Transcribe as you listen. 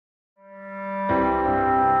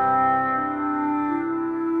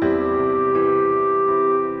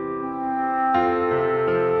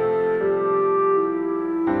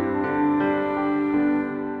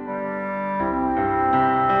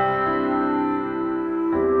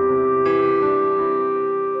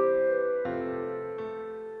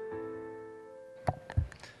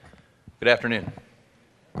Good afternoon.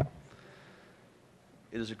 It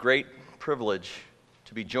is a great privilege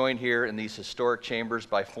to be joined here in these historic chambers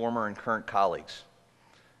by former and current colleagues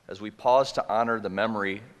as we pause to honor the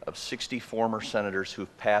memory of 60 former senators who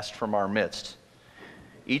have passed from our midst,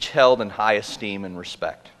 each held in high esteem and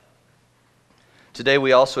respect. Today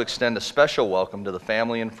we also extend a special welcome to the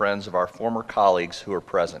family and friends of our former colleagues who are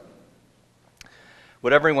present.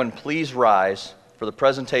 Would everyone please rise for the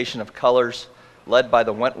presentation of colors led by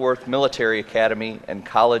the Wentworth Military Academy and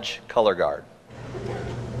College Color Guard.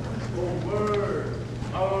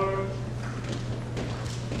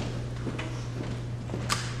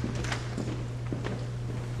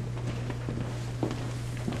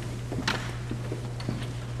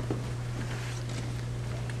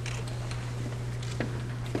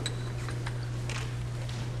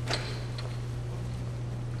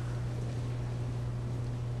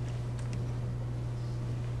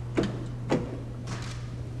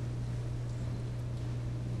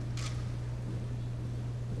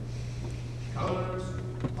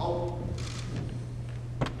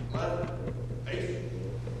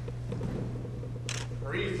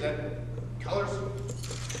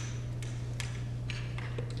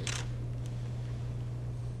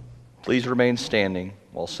 Please remain standing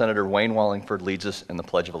while Senator Wayne Wallingford leads us in the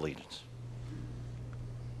Pledge of Allegiance.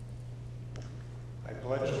 I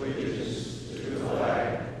pledge allegiance to the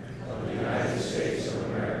flag of the United States of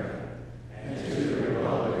America and to the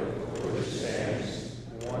republic for which it stands,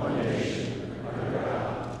 one nation, under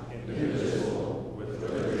God, indivisible, with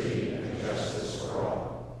liberty and justice for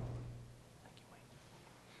all.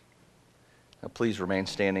 Now please remain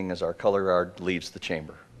standing as our color guard leaves the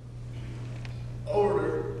chamber.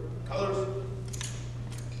 Order. Colors.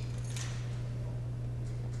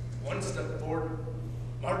 One step forward.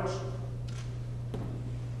 March.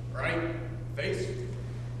 Right. Face.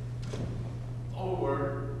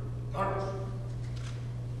 Forward. March.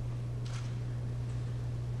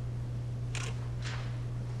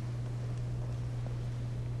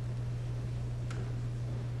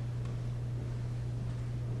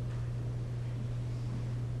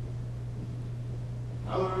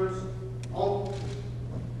 Colors. Halt.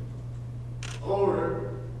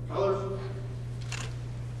 Order. Colors.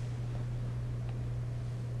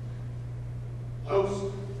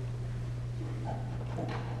 Post.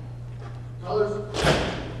 Colors.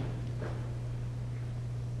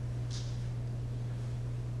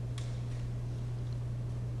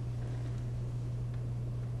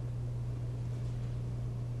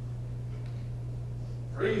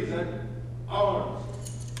 Present. Arms.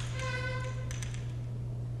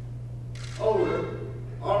 Order.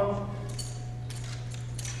 Arms.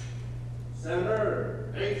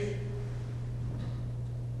 Center, face,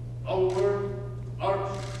 over,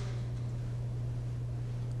 arch.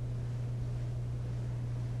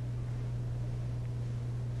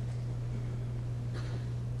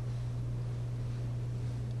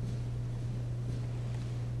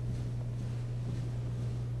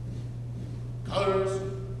 Colors,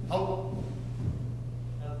 hope.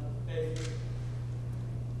 Face.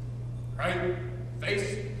 Right,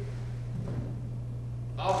 face.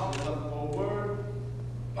 Off the left forward.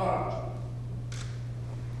 March.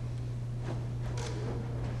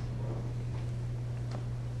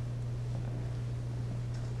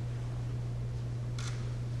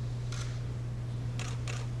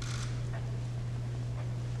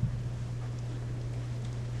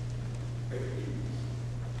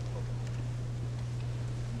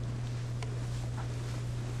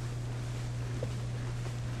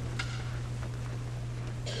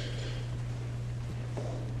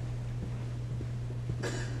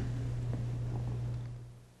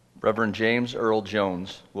 Reverend James Earl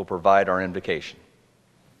Jones will provide our invocation.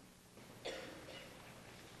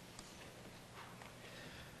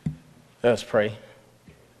 Let us pray.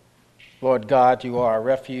 Lord God, you are our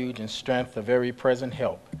refuge and strength, a very present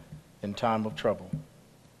help in time of trouble.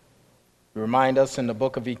 You remind us in the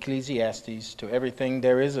book of Ecclesiastes, to everything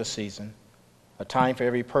there is a season, a time for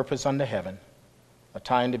every purpose under heaven, a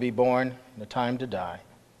time to be born and a time to die,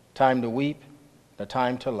 a time to weep and a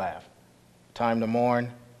time to laugh, a time to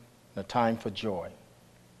mourn and a time for joy.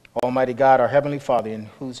 Almighty God, our Heavenly Father, in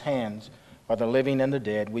whose hands are the living and the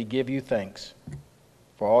dead, we give you thanks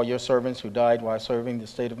for all your servants who died while serving the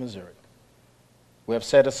state of Missouri. We have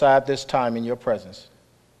set aside this time in your presence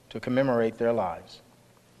to commemorate their lives.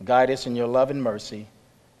 Guide us in your love and mercy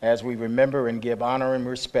as we remember and give honor and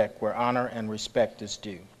respect where honor and respect is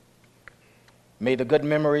due. May the good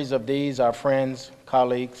memories of these, our friends,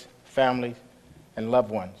 colleagues, families, and loved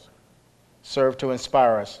ones, serve to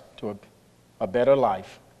inspire us to a better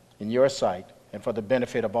life in your sight and for the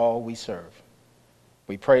benefit of all we serve.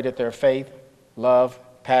 We pray that their faith, love,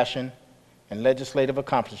 passion, and legislative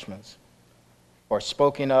accomplishments are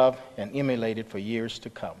spoken of and emulated for years to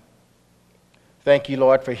come. Thank you,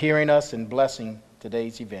 Lord, for hearing us and blessing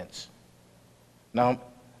today's events.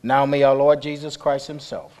 Now may our Lord Jesus Christ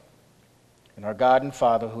himself and our God and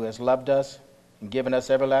Father, who has loved us and given us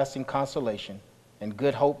everlasting consolation and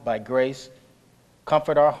good hope by grace,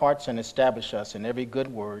 comfort our hearts and establish us in every good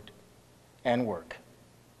word and work.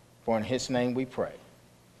 For in his name we pray.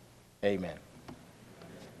 Amen.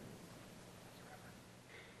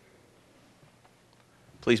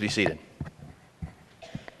 Please be seated.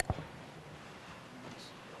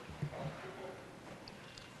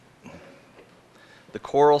 The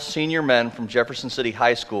choral senior men from Jefferson City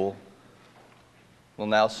High School will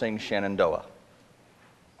now sing Shenandoah.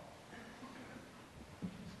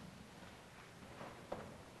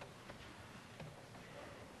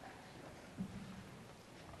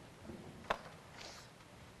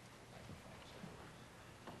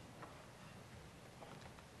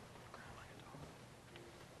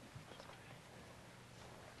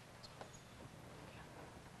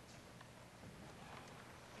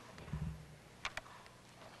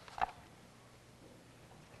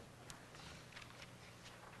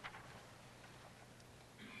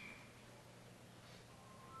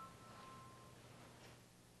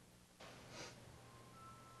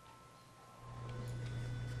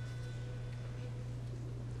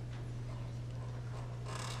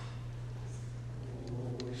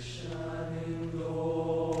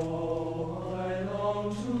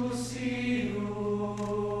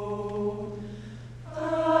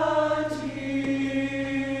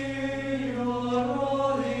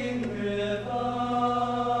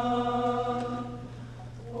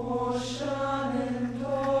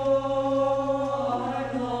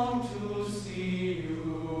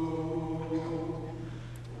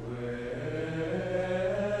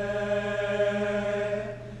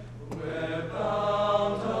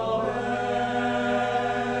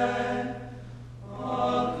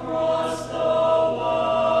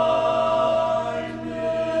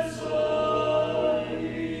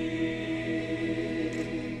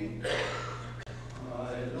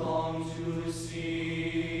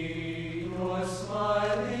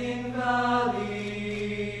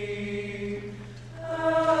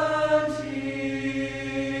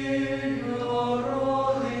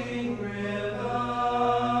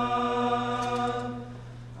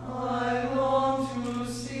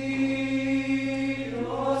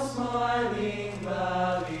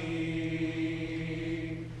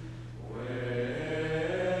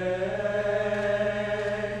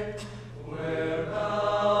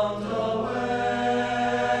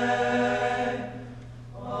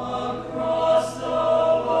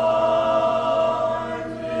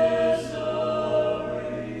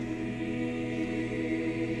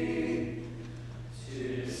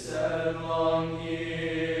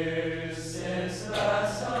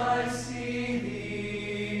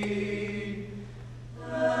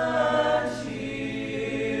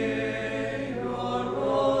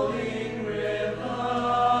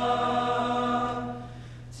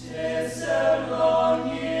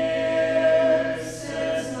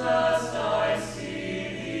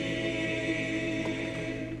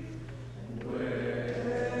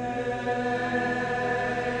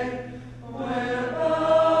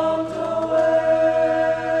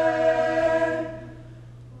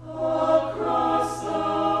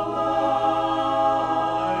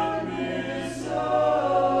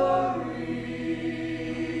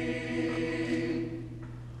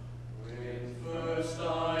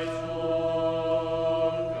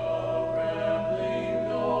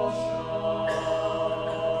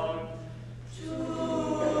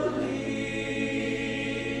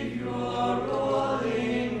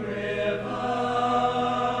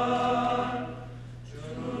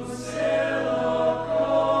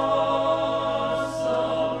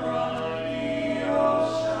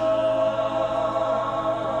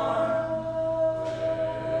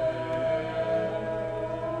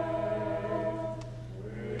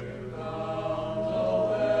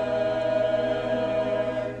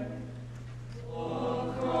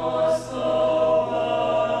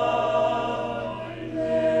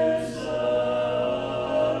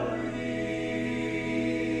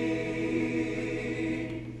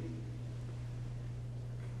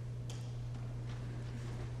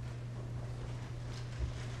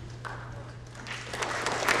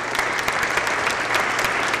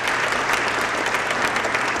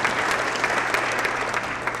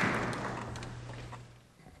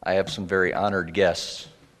 I have some very honored guests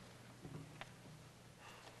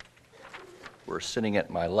who are sitting at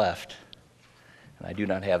my left. And I do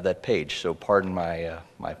not have that page, so pardon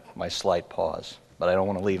my slight pause, but I don't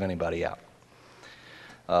want to leave anybody out.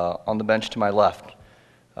 On the bench to my left,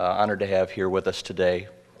 honored to have here with us today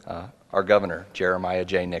our governor, Jeremiah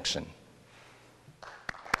J. Nixon.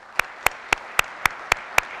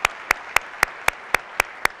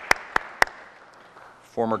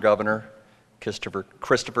 Former Governor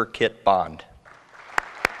Christopher Kit Bond.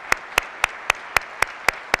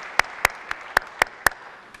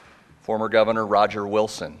 Former Governor Roger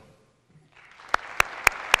Wilson.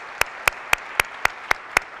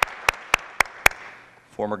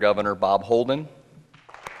 Former Governor Bob Holden.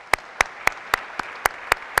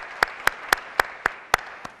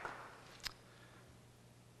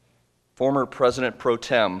 Former President Pro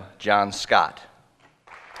Tem John Scott.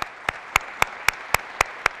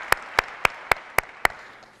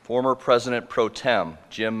 Former President Pro Tem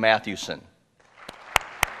Jim Mathewson.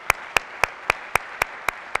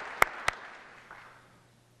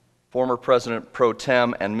 Former President Pro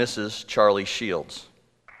Tem and Mrs. Charlie Shields.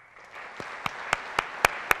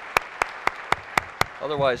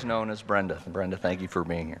 Otherwise known as Brenda. Brenda, thank you for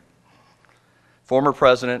being here. Former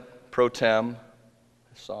President Pro Tem,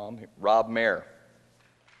 I saw him, Rob Mayer.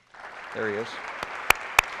 There he is.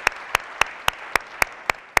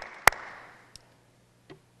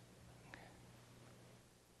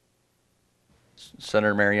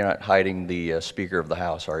 Senator Mayer, you're not hiding the Speaker of the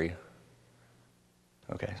House, are you?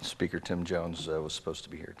 Okay, Speaker Tim Jones was supposed to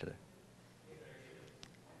be here today.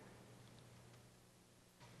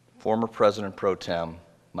 Former President Pro Tem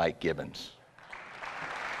Mike Gibbons.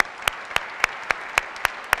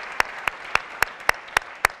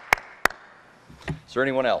 Is there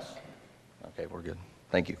anyone else? Okay, we're good.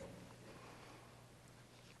 Thank you.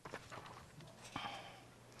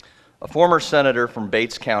 A former senator from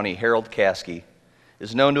Bates County, Harold Caskey,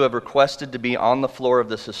 is known to have requested to be on the floor of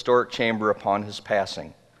this historic chamber upon his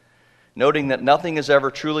passing, noting that nothing is ever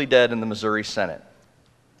truly dead in the Missouri Senate.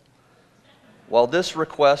 While this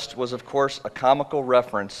request was, of course, a comical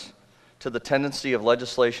reference to the tendency of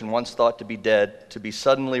legislation once thought to be dead to be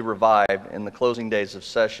suddenly revived in the closing days of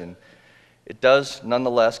session, it does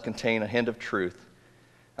nonetheless contain a hint of truth.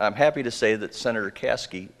 I'm happy to say that Senator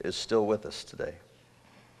Caskey is still with us today.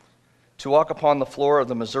 To walk upon the floor of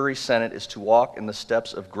the Missouri Senate is to walk in the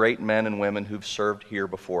steps of great men and women who've served here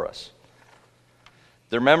before us.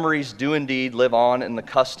 Their memories do indeed live on in the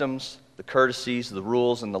customs, the courtesies, the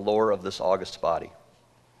rules, and the lore of this august body.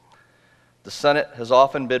 The Senate has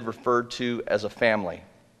often been referred to as a family.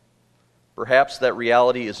 Perhaps that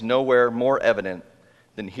reality is nowhere more evident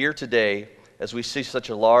than here today as we see such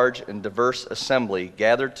a large and diverse assembly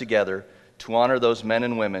gathered together to honor those men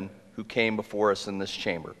and women who came before us in this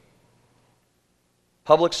chamber.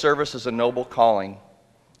 Public service is a noble calling,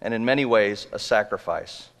 and in many ways, a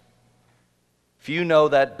sacrifice. Few know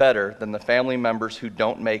that better than the family members who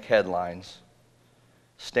don't make headlines,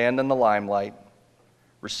 stand in the limelight,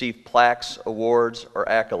 receive plaques, awards, or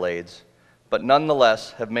accolades, but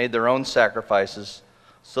nonetheless have made their own sacrifices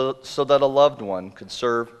so that a loved one could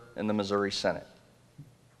serve in the Missouri Senate.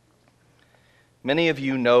 Many of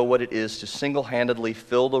you know what it is to single-handedly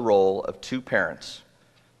fill the role of two parents,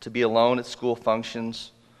 to be alone at school functions,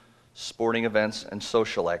 sporting events, and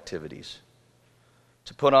social activities,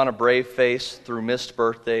 to put on a brave face through missed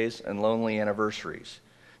birthdays and lonely anniversaries,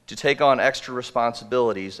 to take on extra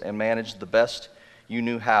responsibilities and manage the best you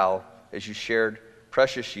knew how as you shared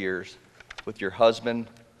precious years with your husband,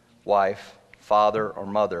 wife, father, or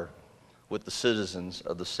mother, with the citizens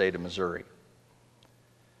of the state of Missouri.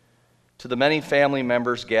 To the many family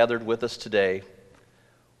members gathered with us today,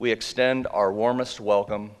 we extend our warmest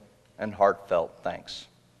welcome and heartfelt thanks.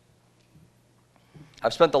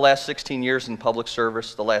 I've spent the last 16 years in public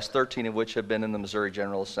service, the last 13 of which have been in the Missouri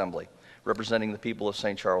General Assembly, representing the people of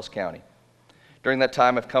St. Charles County. During that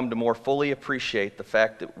time, I've come to more fully appreciate the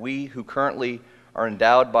fact that we who currently are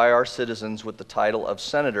endowed by our citizens with the title of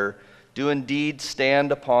senator do indeed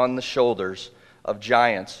stand upon the shoulders of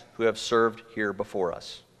giants who have served here before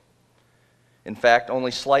us. In fact,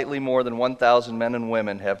 only slightly more than 1,000 men and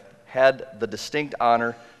women have had the distinct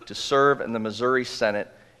honor to serve in the Missouri Senate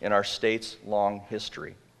in our state's long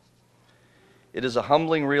history. It is a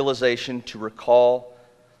humbling realization to recall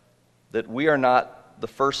that we are not the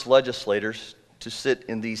first legislators to sit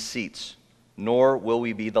in these seats, nor will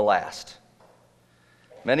we be the last.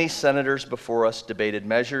 Many senators before us debated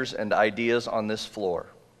measures and ideas on this floor,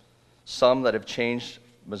 some that have changed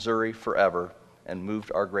Missouri forever and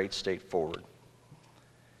moved our great state forward.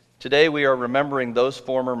 Today we are remembering those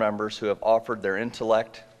former members who have offered their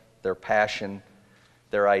intellect, their passion,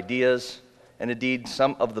 their ideas, and indeed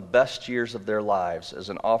some of the best years of their lives as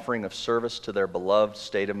an offering of service to their beloved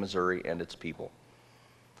state of Missouri and its people.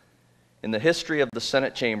 In the history of the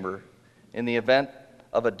Senate chamber, in the event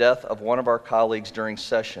of a death of one of our colleagues during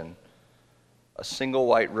session, a single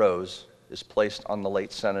white rose is placed on the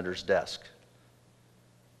late senator's desk.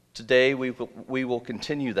 Today, we will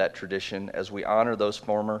continue that tradition as we honor those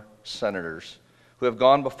former senators who have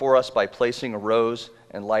gone before us by placing a rose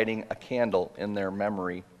and lighting a candle in their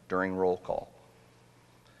memory during roll call.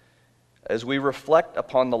 As we reflect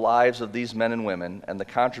upon the lives of these men and women and the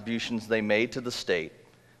contributions they made to the state,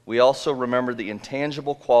 we also remember the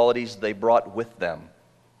intangible qualities they brought with them.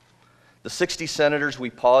 The 60 senators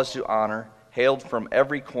we pause to honor hailed from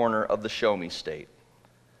every corner of the Show Me State.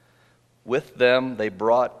 With them, they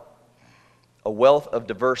brought a wealth of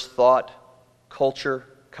diverse thought, culture,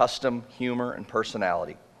 custom, humor, and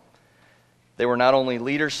personality. They were not only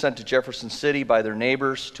leaders sent to Jefferson City by their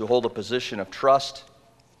neighbors to hold a position of trust,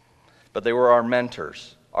 but they were our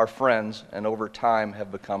mentors, our friends, and over time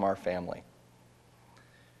have become our family.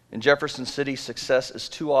 In Jefferson City, success is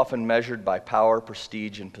too often measured by power,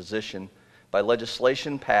 prestige, and position, by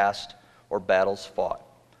legislation passed or battles fought.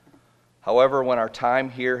 However, when our time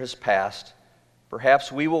here has passed,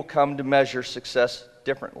 perhaps we will come to measure success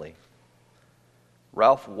differently.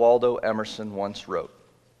 Ralph Waldo Emerson once wrote,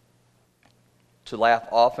 "To laugh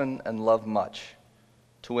often and love much,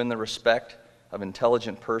 to win the respect of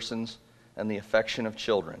intelligent persons and the affection of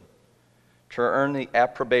children, to earn the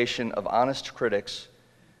approbation of honest critics,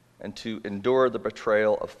 and to endure the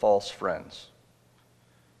betrayal of false friends,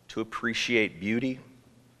 to appreciate beauty,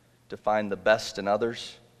 to find the best in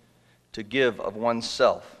others, to give of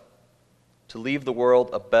oneself, to leave the world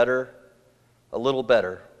a little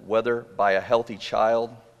better, whether by a healthy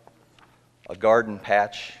child, a garden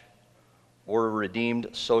patch, or a redeemed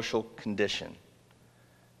social condition,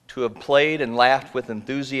 to have played and laughed with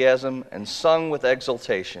enthusiasm and sung with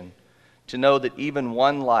exultation, to know that even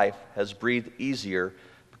one life has breathed easier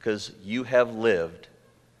because you have lived.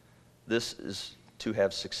 This is to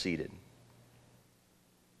have succeeded."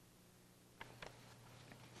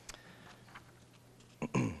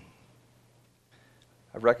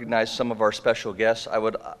 I recognize some of our special guests. I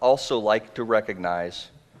would also like to recognize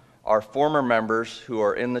our former members who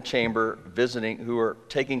are in the chamber visiting, who are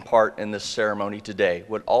taking part in this ceremony today.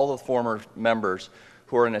 Would all the former members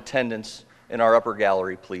who are in attendance in our upper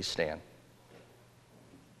gallery please stand?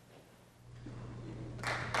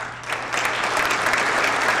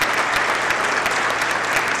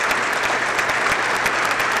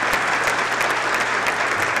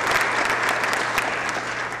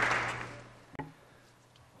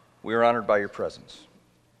 We are honored by your presence.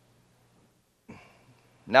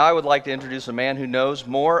 Now I would like to introduce a man who knows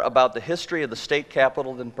more about the history of the state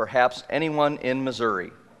capitol than perhaps anyone in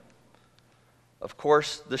Missouri. Of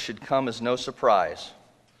course, this should come as no surprise.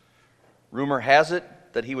 Rumor has it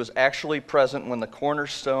that he was actually present when the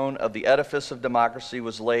cornerstone of the edifice of democracy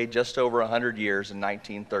was laid just over 100 years in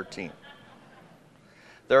 1913.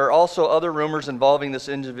 There are also other rumors involving this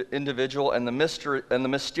individual and the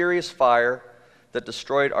mysterious fire that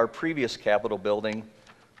destroyed our previous Capitol building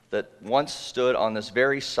that once stood on this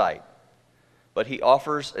very site. But he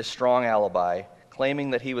offers a strong alibi, claiming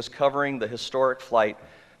that he was covering the historic flight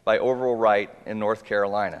by Orville Wright in North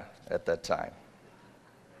Carolina at that time.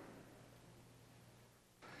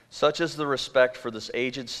 Such is the respect for this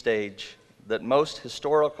aged stage that most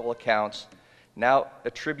historical accounts now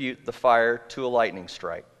attribute the fire to a lightning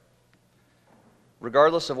strike.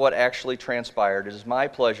 Regardless of what actually transpired, it is my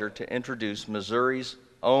pleasure to introduce Missouri's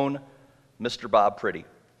own Mr. Bob Priddy.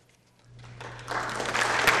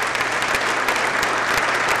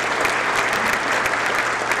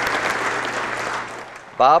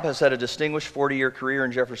 Bob has had a distinguished 40-year career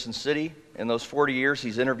in Jefferson City. In those 40 years,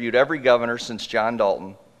 he's interviewed every governor since John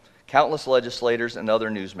Dalton, countless legislators, and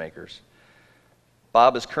other newsmakers.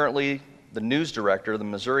 Bob is currently the news director of the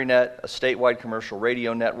Missouri Net, a statewide commercial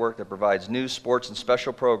radio network that provides news, sports, and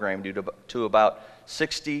special programming to about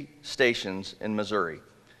 60 stations in Missouri.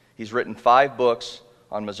 He's written 5 books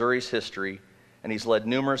on Missouri's history, and he's led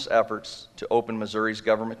numerous efforts to open Missouri's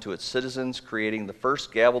government to its citizens, creating the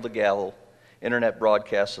first gavel-to-gavel internet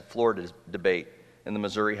broadcast of floor debate in the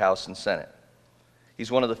Missouri House and Senate.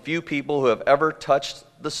 He's one of the few people who have ever touched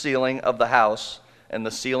the ceiling of the House and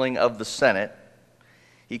the ceiling of the Senate.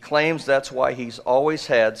 He claims that's why he's always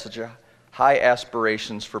had such high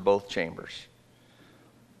aspirations for both chambers.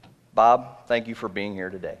 Bob, thank you for being here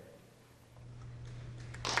today.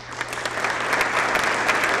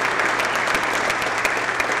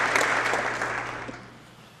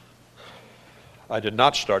 I did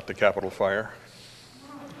not start the Capitol fire.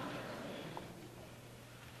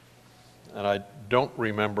 and I don't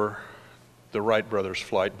remember the Wright brothers'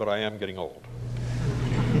 flight, but I am getting old.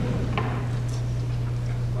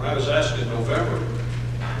 When I was asked in November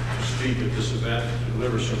to speak at this event, to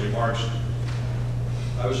deliver some remarks,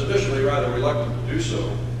 I was initially rather reluctant to do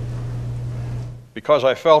so because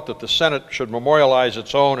I felt that the Senate should memorialize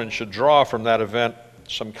its own and should draw from that event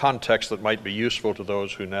some context that might be useful to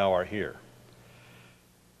those who now are here.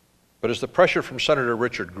 But as the pressure from Senator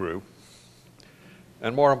Richard grew,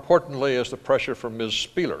 and more importantly, as the pressure from Ms.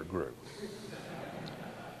 Spieler grew,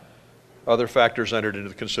 other factors entered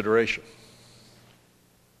into consideration.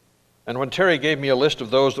 And when Terry gave me a list of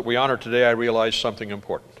those that we honor today, I realized something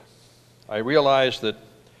important. I realized that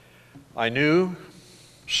I knew,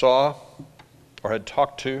 saw, or had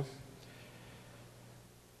talked to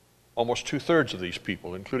almost 2/3 of these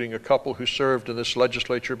people, including a couple who served in this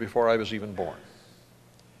legislature before I was even born.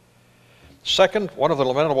 Second, one of the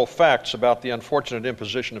lamentable facts about the unfortunate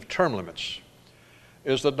imposition of term limits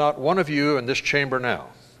is that not one of you in this chamber now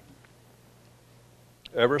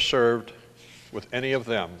ever served with any of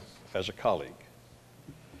them as a colleague.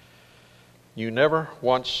 You never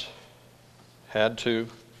once had to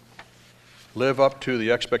live up to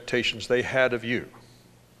the expectations they had of you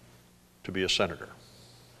to be a senator.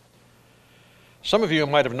 Some of you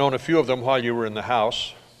might have known a few of them while you were in the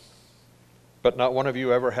House, but not one of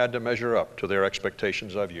you ever had to measure up to their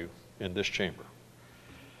expectations of you in this chamber.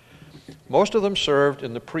 Most of them served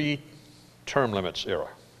in the pre-term limits era,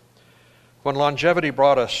 when longevity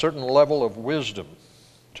brought a certain level of wisdom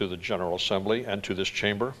to the General Assembly and to this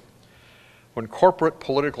chamber, when corporate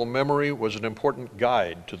political memory was an important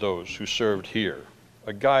guide to those who served here,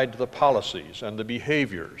 a guide to the policies and the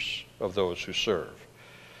behaviors of those who serve,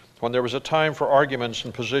 when there was a time for arguments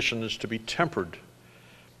and positions to be tempered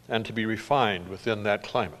and to be refined within that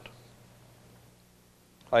climate.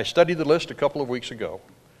 I studied the list a couple of weeks ago,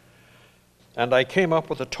 and I came up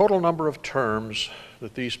with a total number of terms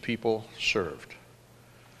that these people served.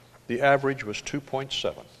 The average was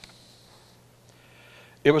 2.7.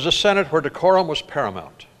 It was a Senate where decorum was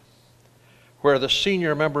paramount, where the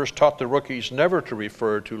senior members taught the rookies never to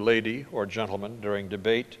refer to lady or gentleman during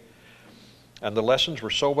debate, and the lessons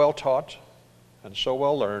were so well taught and so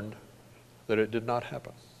well learned that it did not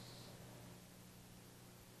happen.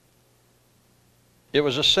 It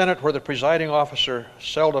was a Senate where the presiding officer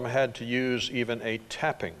seldom had to use even a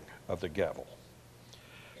tapping of the gavel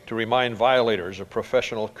to remind violators of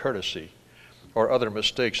professional courtesy or other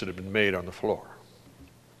mistakes that had been made on the floor,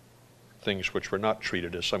 things which were not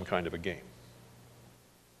treated as some kind of a game.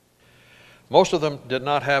 Most of them did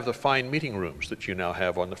not have the fine meeting rooms that you now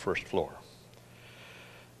have on the first floor.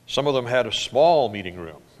 Some of them had a small meeting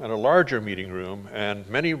room and a larger meeting room, and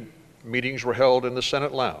many meetings were held in the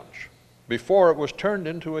Senate lounge before it was turned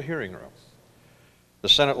into a hearing room. The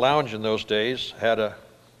Senate lounge in those days had a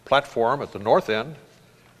platform at the north end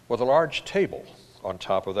with a large table on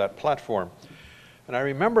top of that platform. And I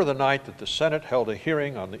remember the night that the Senate held a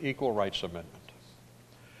hearing on the Equal Rights Amendment,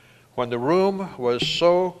 when the room was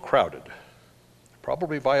so crowded,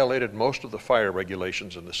 probably violated most of the fire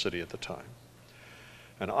regulations in the city at the time.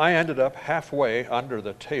 And I ended up halfway under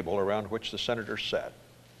the table around which the senators sat,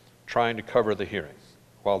 trying to cover the hearing,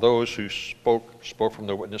 while those who spoke from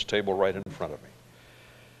the witness table right in front of me.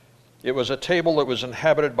 It was a table that was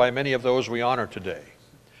inhabited by many of those we honor today.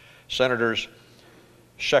 Senators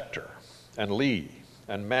Schechter and Lee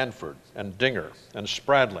and Manford and Dinger and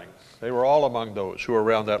Spradling. They were all among those who were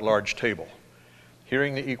around that large table,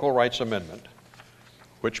 hearing the Equal Rights Amendment,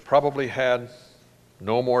 which probably had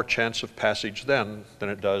no more chance of passage then than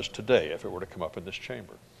it does today if it were to come up in this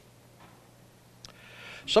chamber.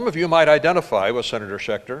 Some of you might identify with Senator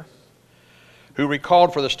Schechter, who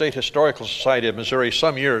recalled for the State Historical Society of Missouri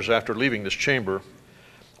some years after leaving this chamber,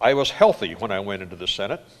 "I was healthy when I went into the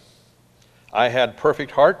Senate. I had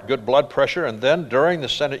perfect heart, good blood pressure, and then during the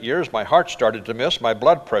Senate years, my heart started to miss, my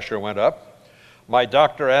blood pressure went up. My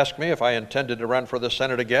doctor asked me if I intended to run for the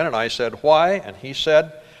Senate again, and I said, why? And he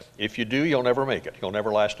said, if you do, you'll never make it. You'll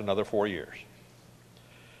never last another 4 years."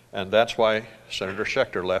 And that's why Senator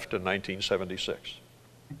Schechter left in 1976.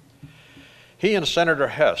 He and Senator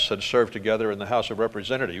Hess had served together in the House of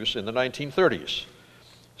Representatives in the 1930s.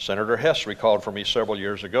 Senator Hess recalled for me several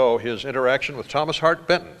years ago his interaction with Thomas Hart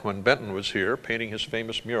Benton when Benton was here painting his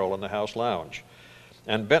famous mural in the House lounge,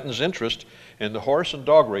 and Benton's interest in the horse and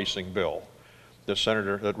dog racing bill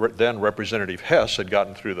that then Representative Hess had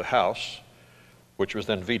gotten through the House, which was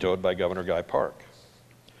then vetoed by Governor Guy Park.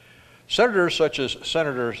 Senators such as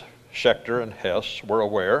Senators Schechter and Hess were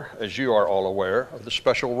aware, as you are all aware, of the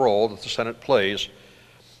special role that the Senate plays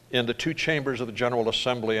in the two chambers of the General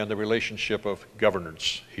Assembly and the relationship of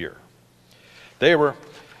governance here. They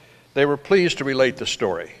were pleased to relate the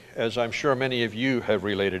story, as I'm sure many of you have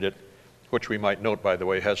related it, which we might note, by the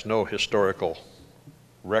way, has no historical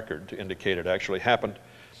record to indicate it actually happened,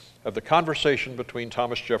 of the conversation between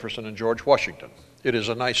Thomas Jefferson and George Washington. It is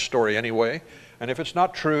a nice story anyway, and if it's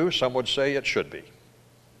not true, some would say it should be.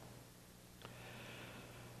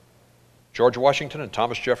 George Washington and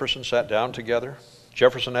Thomas Jefferson sat down together.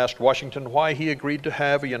 Jefferson asked Washington why he agreed to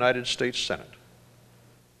have a United States Senate.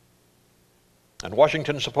 And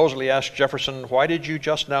Washington supposedly asked Jefferson, "Why did you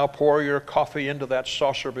just now pour your coffee into that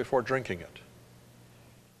saucer before drinking it?"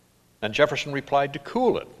 And Jefferson replied, "To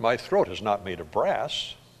cool it. My throat is not made of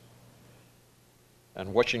brass."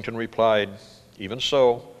 And Washington replied, "Even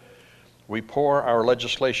so, we pour our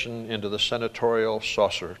legislation into the senatorial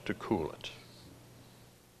saucer to cool it."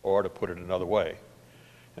 Or to put it another way,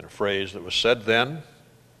 in a phrase that was said then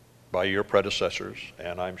by your predecessors,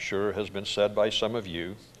 and I'm sure has been said by some of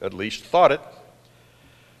you, at least thought it,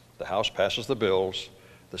 the House passes the bills,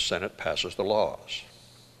 the Senate passes the laws.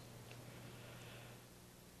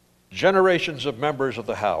 Generations of members of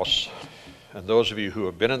the House, and those of you who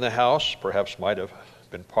have been in the House, perhaps might have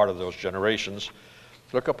been part of those generations,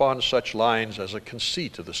 look upon such lines as a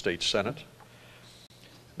conceit of the state Senate.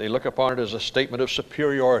 They look upon it as a statement of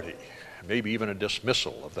superiority, maybe even a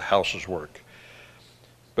dismissal of the House's work.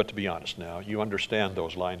 But to be honest now, you understand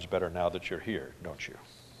those lines better now that you're here, don't you?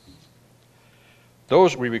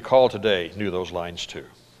 Those we recall today knew those lines too.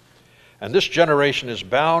 And this generation is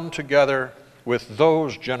bound together with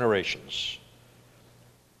those generations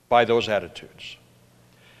by those attitudes.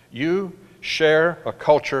 You share a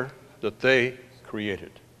culture that they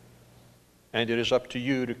created. And it is up to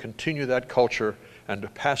you to continue that culture and to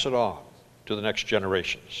pass it on to the next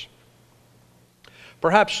generations.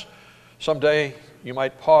 Perhaps someday you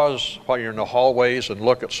might pause while you're in the hallways and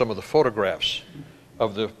look at some of the photographs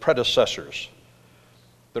of the predecessors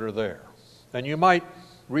that are there. And you might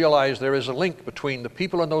realize there is a link between the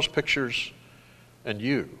people in those pictures and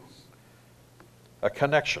you, a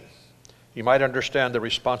connection. You might understand the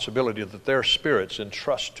responsibility that their spirits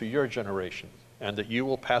entrust to your generation and that you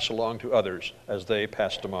will pass along to others as they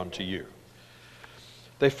passed them on to you.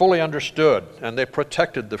 They fully understood and they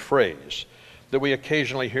protected the phrase that we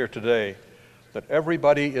occasionally hear today, that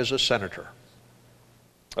everybody is a senator.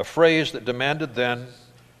 A phrase that demanded then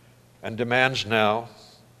and demands now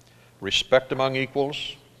respect among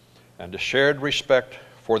equals and a shared respect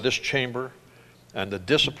for this chamber and the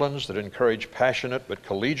disciplines that encourage passionate but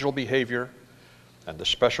collegial behavior and the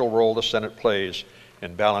special role the Senate plays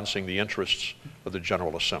in balancing the interests of the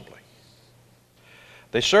General Assembly.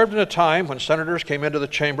 They served in a time when senators came into the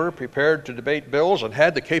chamber prepared to debate bills and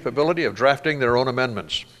had the capability of drafting their own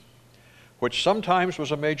amendments, which sometimes was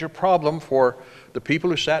a major problem for the people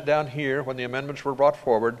who sat down here when the amendments were brought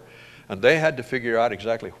forward, and they had to figure out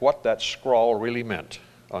exactly what that scrawl really meant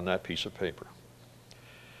on that piece of paper.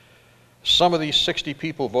 Some of these 60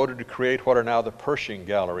 people voted to create what are now the Pershing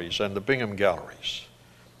galleries and the Bingham galleries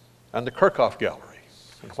and the Kirchhoff gallery.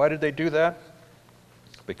 And why did they do that?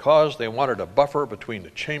 Because they wanted a buffer between the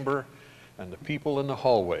chamber and the people in the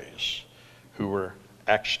hallways who were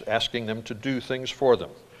asking them to do things for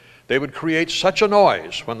them. They would create such a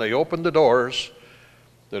noise when they opened the doors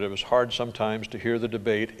that it was hard sometimes to hear the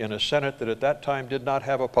debate in a Senate that at that time did not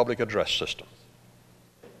have a public address system.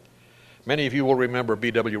 Many of you will remember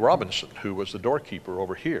B.W. Robinson, who was the doorkeeper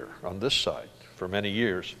over here on this side for many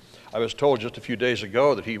years. I was told just a few days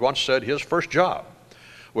ago that he once said his first job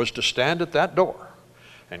was to stand at that door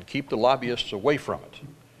and keep the lobbyists away from it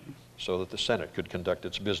so that the Senate could conduct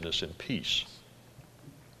its business in peace.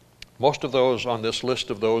 Most of those on this list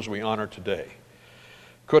of those we honor today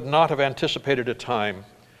could not have anticipated a time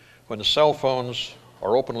when the cell phones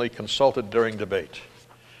are openly consulted during debate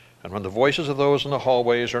and when the voices of those in the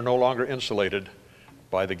hallways are no longer insulated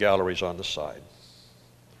by the galleries on the side.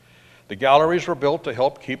 The galleries were built to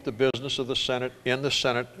help keep the business of the Senate in the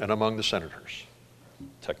Senate and among the senators.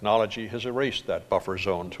 Technology has erased that buffer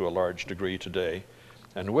zone to a large degree today,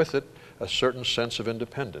 and with it, a certain sense of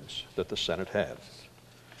independence that the Senate had.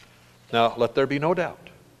 Now, let there be no doubt,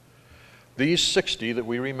 these 60 that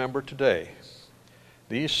we remember today,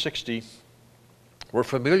 these 60 were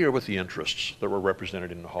familiar with the interests that were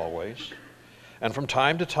represented in the hallways, and from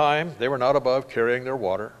time to time, they were not above carrying their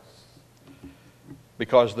water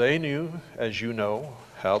because they knew, as you know,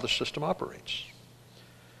 how the system operates.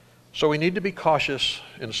 So we need to be cautious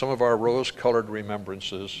in some of our rose-colored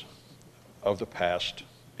remembrances of the past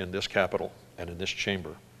in this Capitol and in this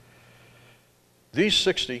chamber. These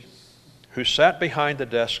 60 who sat behind the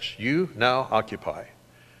desks you now occupy,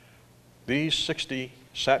 these 60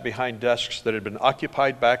 sat behind desks that had been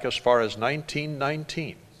occupied back as far as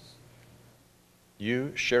 1919.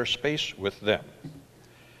 You share space with them.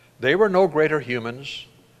 They were no greater humans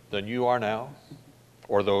than you are now,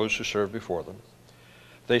 or those who served before them.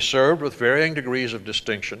 They served with varying degrees of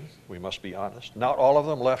distinction, we must be honest. Not all of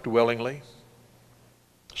them left willingly.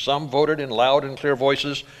 Some voted in loud and clear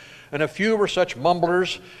voices, and a few were such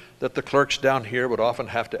mumblers that the clerks down here would often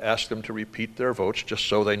have to ask them to repeat their votes just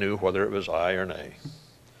so they knew whether it was aye or nay.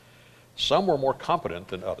 Some were more competent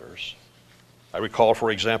than others. I recall,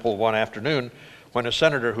 for example, one afternoon when a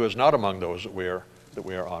senator who is not among those that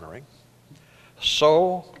we are honoring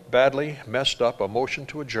so badly messed up a motion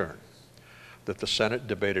to adjourn that the Senate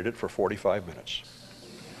debated it for 45 minutes.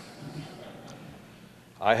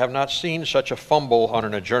 I have not seen such a fumble on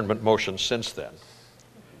an adjournment motion since then,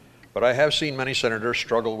 but I have seen many senators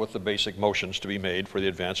struggle with the basic motions to be made for the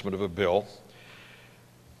advancement of a bill.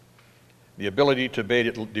 The ability to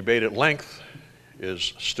debate at length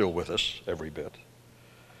is still with us every bit.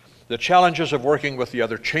 The challenges of working with the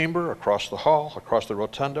other chamber across the hall, across the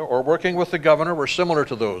rotunda, or working with the governor were similar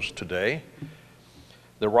to those today.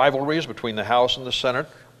 The rivalries between the House and the Senate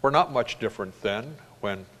were not much different then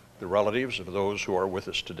when the relatives of those who are with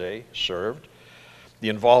us today served. The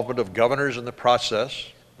involvement of governors in the process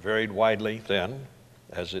varied widely then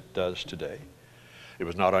as it does today. It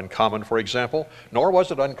was not uncommon, for example, nor was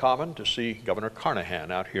it uncommon to see Governor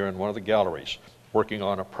Carnahan out here in one of the galleries working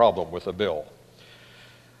on a problem with a bill.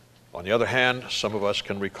 On the other hand, some of us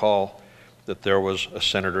can recall that there was a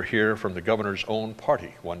senator here from the governor's own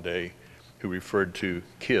party one day who referred to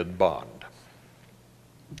Kid Bond.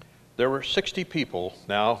 There were 60 people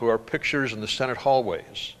now who are pictures in the Senate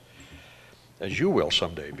hallways, as you will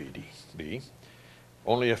someday be.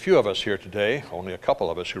 Only a few of us here today, only a couple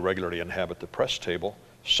of us who regularly inhabit the press table,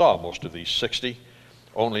 saw most of these 60.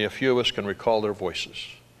 Only a few of us can recall their voices.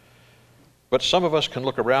 But some of us can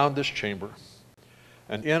look around this chamber,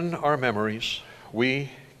 and in our memories, we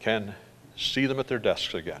can see them at their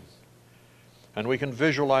desks again. And we can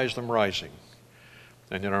visualize them rising.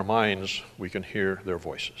 And in our minds, we can hear their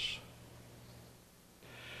voices.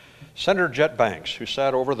 Senator Jet Banks, who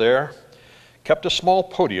sat over there, kept a small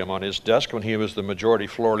podium on his desk when he was the majority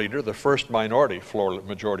floor leader, the first majority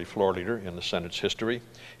floor leader in the Senate's history.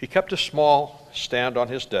 He kept a small stand on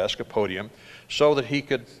his desk, a podium, so that he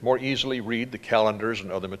could more easily read the calendars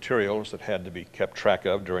and other materials that had to be kept track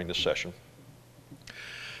of during the session.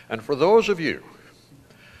 And for those of you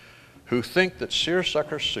who think that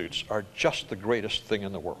seersucker suits are just the greatest thing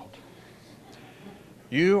in the world,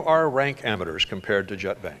 you are rank amateurs compared to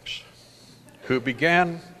Jet Banks, who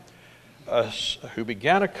began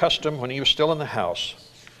a custom when he was still in the House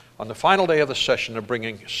on the final day of the session of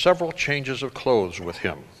bringing several changes of clothes with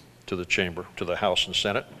him to the chamber, to the House and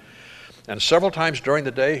Senate. And several times during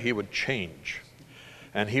the day he would change.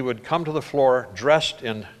 And he would come to the floor dressed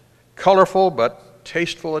in colorful but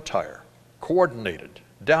tasteful attire, coordinated,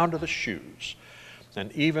 down to the shoes.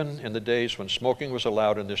 And even in the days when smoking was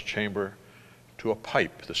allowed in this chamber, to a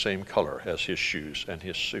pipe the same color as his shoes and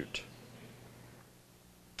his suit.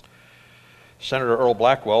 Senator Earl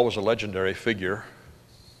Blackwell was a legendary figure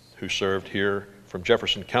who served here from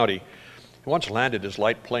Jefferson County. He once landed his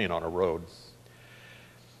light plane on a road.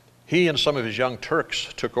 He and some of his young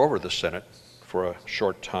Turks took over the Senate for a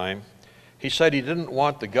short time. He said he didn't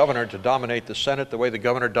want the governor to dominate the Senate the way the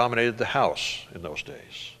governor dominated the House in those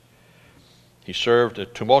days. He served a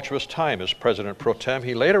tumultuous time as president pro tem.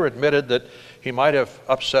 He later admitted that he might have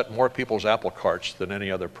upset more people's apple carts than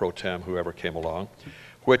any other pro tem who ever came along,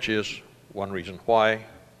 which is one reason why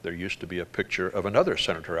there used to be a picture of another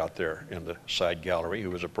senator out there in the side gallery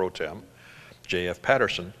who was a pro tem, J.F.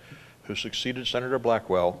 Patterson, who succeeded Senator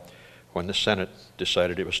Blackwell when the Senate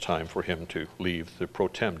decided it was time for him to leave the pro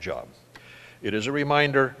tem job. It is a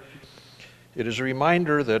reminder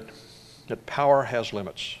that power has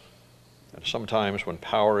limits. And sometimes when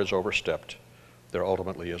power is overstepped, there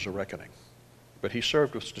ultimately is a reckoning. But he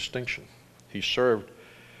served with distinction. He served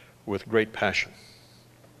with great passion.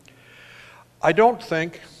 I don't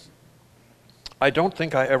think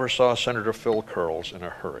I ever saw Senator Phil Curls in a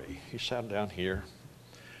hurry. He sat down here.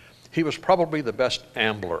 He was probably the best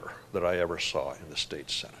ambler that I ever saw in the state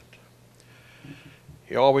Senate.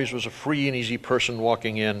 He always was a free and easy person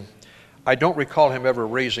walking in. I don't recall him ever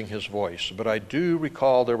raising his voice, but I do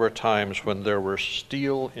recall there were times when there were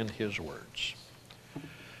steel in his words.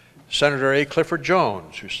 Senator A. Clifford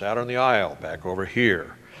Jones, who sat on the aisle back over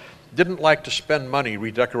here, didn't like to spend money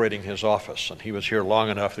redecorating his office, and he was here long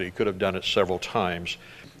enough that he could have done it several times.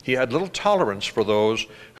 He had little tolerance for those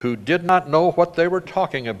who did not know what they were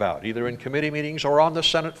talking about, either in committee meetings or on the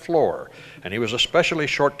Senate floor. And he was especially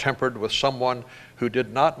short-tempered with someone who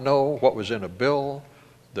did not know what was in a bill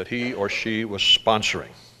that he or she was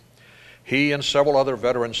sponsoring. He and several other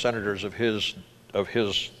veteran senators of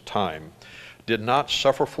his time did not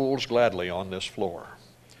suffer fools gladly on this floor.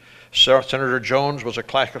 Senator Jones was a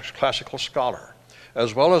classical scholar,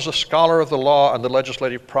 as well as a scholar of the law and the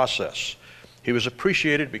legislative process. He was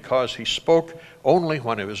appreciated because he spoke only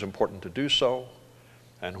when it was important to do so,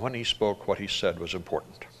 and when he spoke, what he said was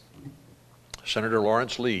important. Senator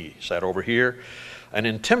Lawrence Lee sat over here, an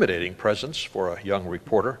intimidating presence for a young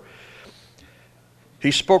reporter.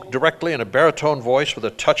 He spoke directly in a baritone voice with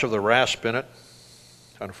a touch of the rasp in it.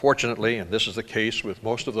 Unfortunately, and this is the case with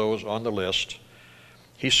most of those on the list,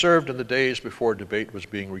 he served in the days before debate was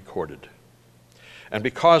being recorded. And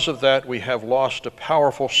because of that, we have lost a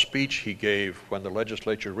powerful speech he gave when the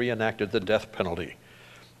legislature reenacted the death penalty.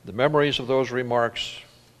 The memories of those remarks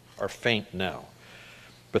are faint now,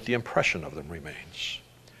 but the impression of them remains.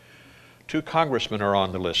 2 congressmen are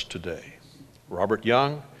on the list today, Robert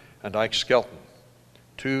Young and Ike Skelton,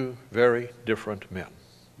 2 very different men.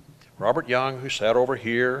 Robert Young, who sat over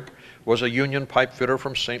here, was a union pipe fitter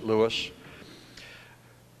from St. Louis,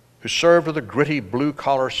 who served with a gritty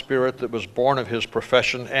blue-collar spirit that was born of his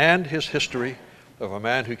profession and his history of a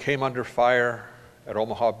man who came under fire at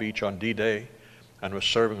Omaha Beach on D-Day and was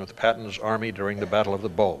serving with Patton's army during the Battle of the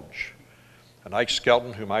Bulge. And Ike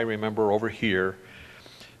Skelton, whom I remember over here,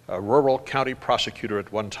 a rural county prosecutor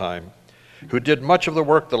at one time, who did much of the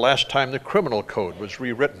work the last time the criminal code was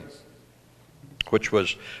rewritten, which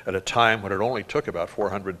was at a time when it only took about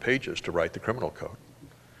 400 pages to write the criminal code.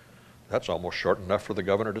 That's almost short enough for the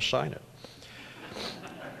governor to sign it.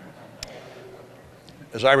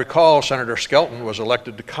 As I recall, Senator Skelton was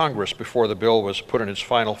elected to Congress before the bill was put in its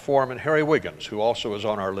final form, and Harry Wiggins, who also is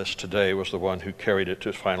on our list today, was the one who carried it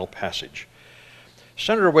to final passage.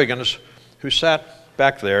 Senator Wiggins, who sat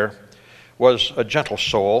back there, was a gentle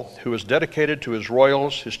soul who was dedicated to his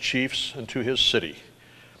royals, his chiefs, and to his city.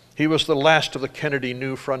 He was the last of the Kennedy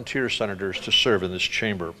New Frontier senators to serve in this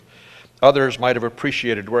chamber. Others might have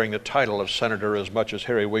appreciated wearing the title of senator as much as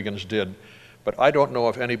Harry Wiggins did, but I don't know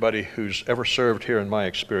of anybody who's ever served here in my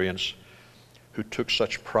experience who took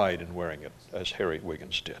such pride in wearing it as Harry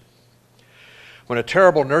Wiggins did. When a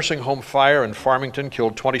terrible nursing home fire in Farmington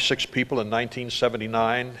killed 26 people in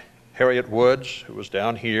 1979, Harriet Woods, who was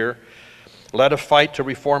down here, led a fight to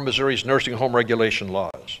reform Missouri's nursing home regulation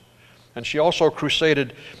laws. And she also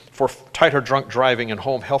crusaded for tighter drunk driving and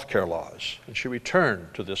home health care laws. And she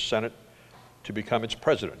returned to this Senate to become its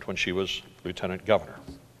president when she was lieutenant governor.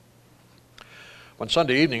 One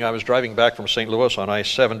Sunday evening, I was driving back from St. Louis on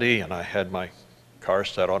I-70, and I had my car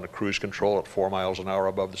set on a cruise control at 4 miles an hour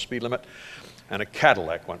above the speed limit, and a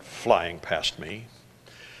Cadillac went flying past me.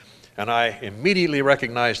 And I immediately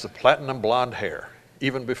recognized the platinum blonde hair,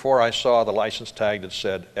 even before I saw the license tag that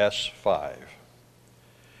said S5.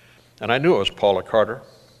 And I knew it was Paula Carter.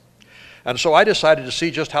 And so I decided to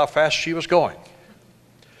see just how fast she was going.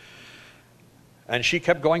 And she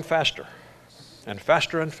kept going faster, and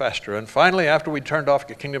faster and faster. And finally, after we turned off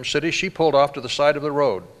at Kingdom City, she pulled off to the side of the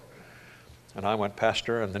road. And I went past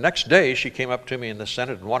her. And the next day, she came up to me in the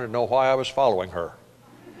Senate and wanted to know why I was following her.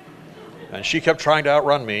 And she kept trying to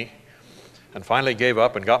outrun me, and finally gave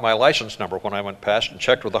up and got my license number when I went past and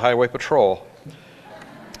checked with the Highway Patrol.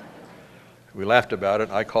 We laughed about it.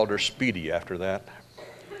 I called her Speedy after that.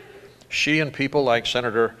 She and people like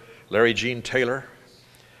Senator Larry Gene Taylor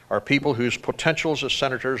are people whose potentials as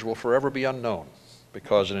senators will forever be unknown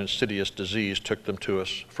because an insidious disease took them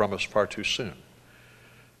from us far too soon.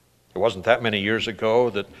 It wasn't that many years ago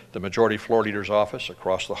that the majority floor leader's office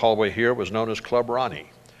across the hallway here was known as Club Ronnie,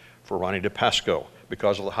 for Ronnie DePasco,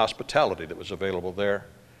 because of the hospitality that was available there.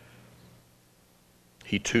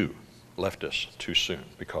 He too left us too soon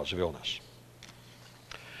because of illness.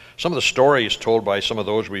 Some of the stories told by some of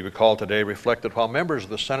those we recall today reflect that while members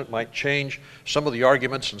of the Senate might change, some of the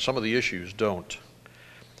arguments and some of the issues don't.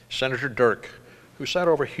 Senator Dirck, who sat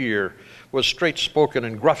over here, was straight-spoken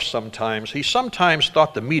and gruff sometimes. He sometimes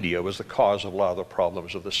thought the media was the cause of a lot of the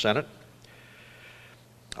problems of the Senate.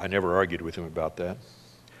 I never argued with him about that.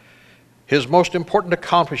 His most important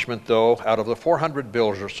accomplishment, though, out of the 400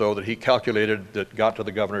 bills or so that he calculated that got to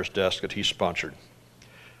the governor's desk that he sponsored,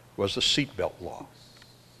 was the seatbelt law.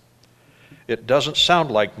 It doesn't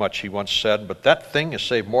sound like much, he once said, but that thing has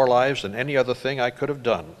saved more lives than any other thing I could have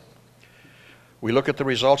done. We look at the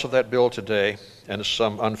results of that bill today, and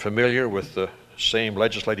some unfamiliar with the same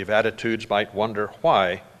legislative attitudes might wonder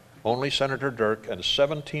why Only Senator Dirck and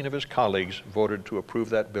 17 of his colleagues voted to approve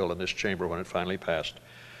that bill in this chamber when it finally passed.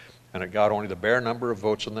 And it got only the bare number of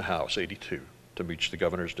votes in the House, 82, to reach the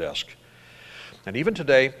governor's desk. And even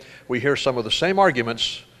today, we hear some of the same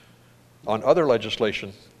arguments on other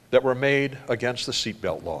legislation that were made against the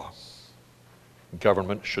seatbelt law.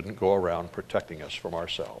 Government shouldn't go around protecting us from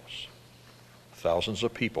ourselves. Thousands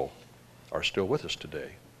of people are still with us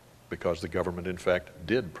today because the government, in fact,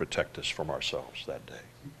 did protect us from ourselves that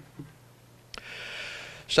day.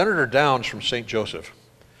 Senator Downs from St. Joseph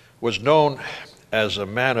was known as a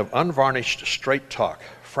man of unvarnished straight talk,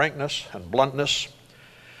 frankness, and bluntness.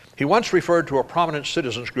 He once referred to a prominent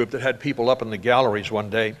citizens group that had people up in the galleries one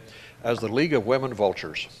day as the League of Women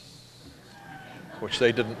Vultures, which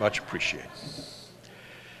they didn't much appreciate.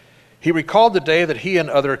 He recalled the day that he and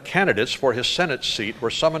other candidates for his Senate seat were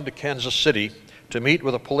summoned to Kansas City to meet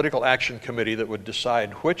with a political action committee that would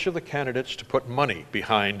decide which of the candidates to put money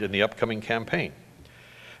behind in the upcoming campaign.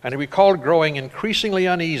 And he recalled growing increasingly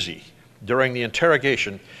uneasy during the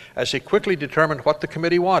interrogation as he quickly determined what the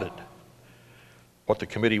committee wanted. What the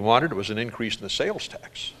committee wanted was an increase in the sales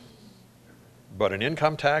tax. But an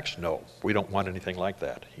income tax? No, we don't want anything like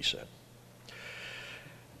that, he said.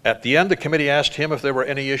 At the end, the committee asked him if there were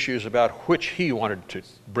any issues about which he wanted to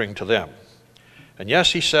bring to them. And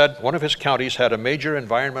yes, he said, one of his counties had a major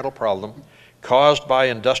environmental problem caused by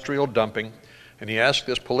industrial dumping, and he asked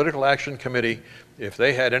this political action committee if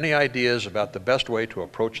they had any ideas about the best way to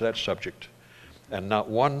approach that subject. And not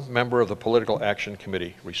one member of the political action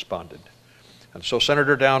committee responded. And so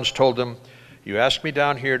Senator Downs told them, you asked me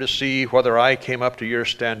down here to see whether I came up to your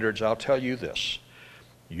standards. I'll tell you this,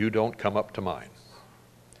 you don't come up to mine.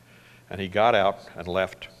 And he got out and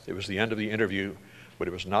left. It was the end of the interview, but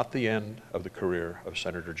it was not the end of the career of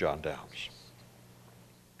Senator John Downs.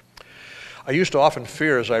 I used to often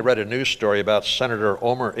fear as I read a news story about Senator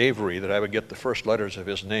Omer Avery that I would get the first letters of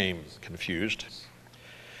his name confused.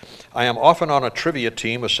 I am often on a trivia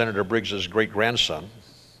team with Senator Briggs's great-grandson.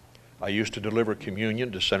 I used to deliver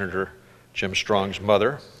communion to Senator Jim Strong's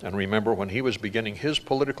mother, and remember when he was beginning his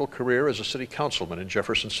political career as a city councilman in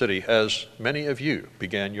Jefferson City, as many of you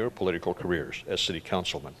began your political careers as city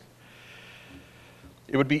councilmen.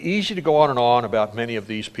 It would be easy to go on and on about many of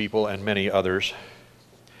these people and many others,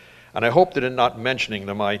 and I hope that in not mentioning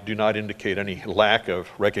them, I do not indicate any lack of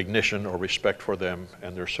recognition or respect for them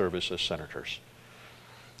and their service as senators.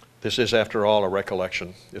 This is, after all, a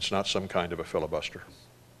recollection. It's not some kind of a filibuster.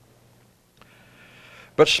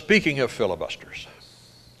 But speaking of filibusters,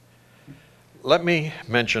 let me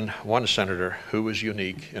mention one senator who was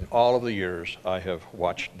unique in all of the years I have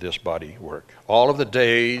watched this body work. All of the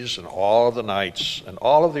days and all of the nights and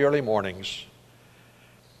all of the early mornings.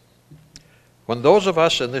 When those of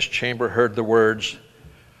us in this chamber heard the words,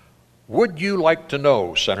 "Would you like to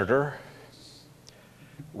know, Senator?"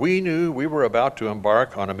 we knew we were about to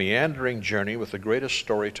embark on a meandering journey with the greatest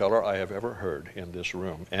storyteller I have ever heard in this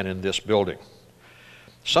room and in this building.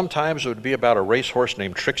 Sometimes it would be about a racehorse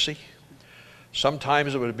named Trixie.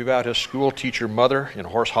 Sometimes it would be about his school teacher mother in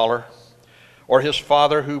Horse Holler, or his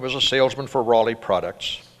father who was a salesman for Raleigh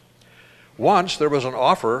Products. Once there was an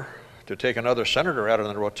offer to take another senator out of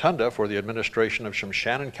the rotunda for the administration of some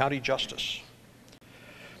Shannon County justice.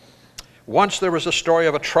 Once there was a story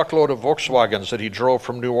of a truckload of Volkswagens that he drove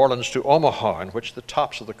from New Orleans to Omaha, in which the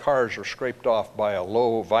tops of the cars were scraped off by a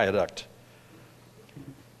low viaduct.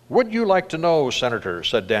 "Would you like to know, Senator,"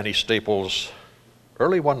 said Danny Staples,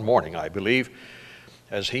 early one morning, I believe,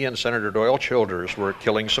 as he and Senator Doyle Childers were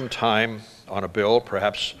killing some time on a bill,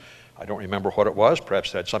 perhaps, I don't remember what it was, perhaps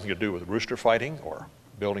it had something to do with rooster fighting or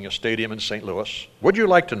building a stadium in St. Louis. "Would you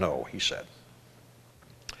like to know," he said,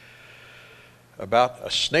 "about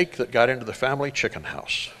a snake that got into the family chicken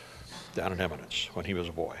house down in Eminence when he was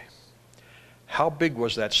a boy?" "How big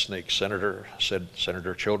was that snake, Senator?" said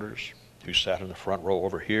Senator Childers, who sat in the front row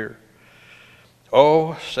over here.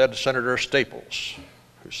 "Oh," said Senator Staples,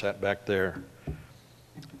 who sat back there,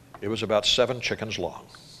 "it was about 7 chickens long."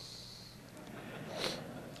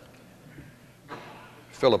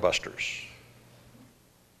 Filibusters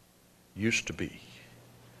used to be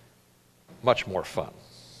much more fun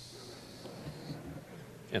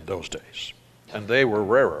in those days, and they were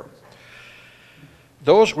rarer.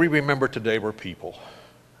 Those we remember today were people.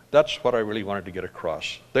 That's what I really wanted to get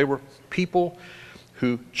across. They were people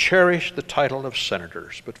who cherished the title of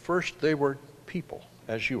senators, but first they were people,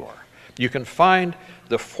 as you are. You can find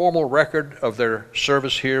the formal record of their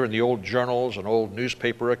service here in the old journals and old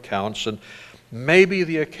newspaper accounts, and maybe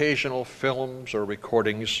the occasional films or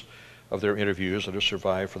recordings of their interviews that have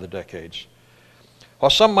survived for the decades. While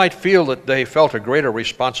some might feel that they felt a greater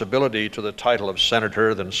responsibility to the title of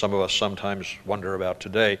senator than some of us sometimes wonder about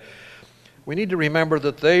today, we need to remember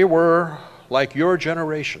that they were like your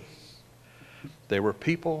generation. They were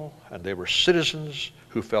people and they were citizens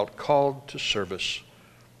who felt called to service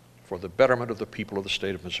for the betterment of the people of the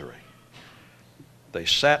state of Missouri. They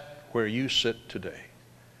sat where you sit today,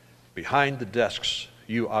 behind the desks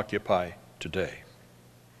you occupy today.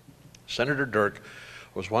 Senator Dirck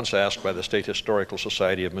was once asked by the State Historical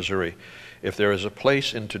Society of Missouri if there is a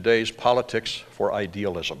place in today's politics for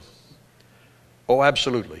idealism. Oh,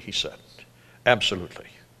 absolutely, he said. Absolutely.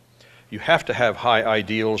 You have to have high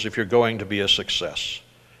ideals if you're going to be a success.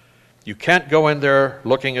 You can't go in there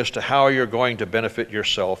looking as to how you're going to benefit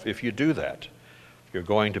yourself. If you do that, you're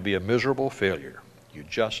going to be a miserable failure. You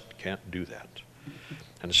just can't do that.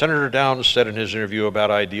 And Senator Downs said in his interview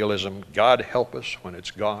about idealism, God help us when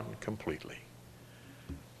it's gone completely.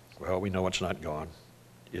 Well, we know it's not gone.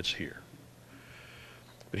 It's here.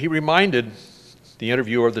 But he reminded the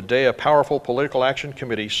interviewer of the day a powerful political action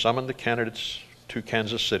committee summoned the candidates to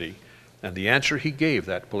Kansas City and the answer he gave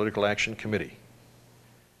that political action committee.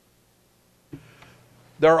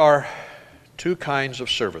 There are two kinds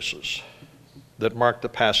of services that mark the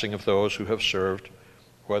passing of those who have served,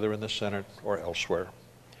 whether in the Senate or elsewhere.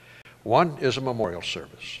 One is a memorial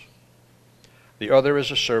service. The other is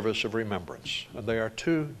a service of remembrance, and they are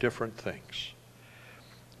two different things.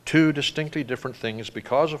 Two distinctly different things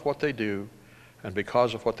because of what they do and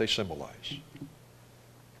because of what they symbolize.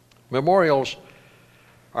 Memorials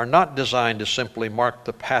are not designed to simply mark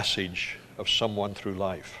the passage of someone through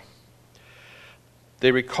life.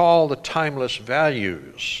 They recall the timeless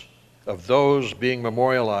values of those being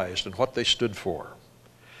memorialized and what they stood for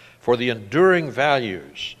the enduring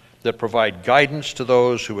values that provide guidance to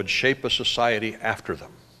those who would shape a society after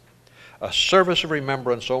them. A service of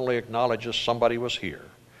remembrance only acknowledges somebody was here,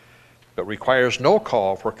 but requires no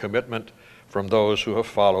call for commitment from those who have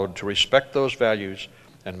followed to respect those values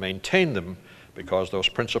and maintain them because those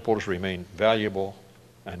principles remain valuable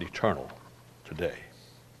and eternal today.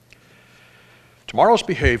 Tomorrow's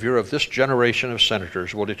behavior of this generation of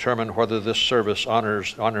senators will determine whether this service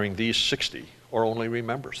honoring these 60 or only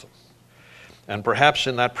remembers them. And perhaps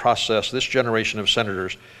in that process, this generation of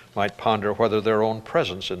senators might ponder whether their own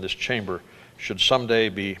presence in this chamber should someday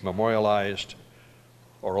be memorialized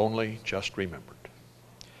or only just remembered.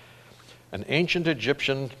 An ancient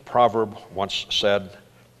Egyptian proverb once said,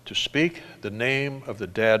 "To speak the name of the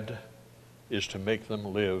dead is to make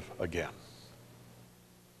them live again."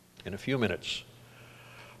 In a few minutes,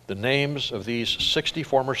 the names of these 60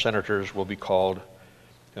 former senators will be called,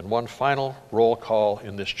 and one final roll call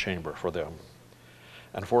in this chamber for them.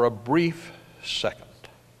 And for a brief second,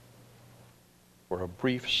 when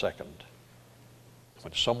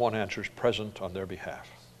someone answers present on their behalf,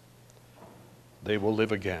 they will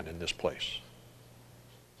live again in this place.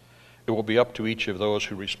 It will be up to each of those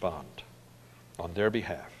who respond on their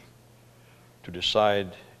behalf to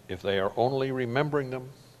decide if they are only remembering them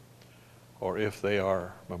or if they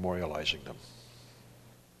are memorializing them.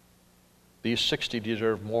 These 60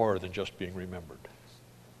 deserve more than just being remembered.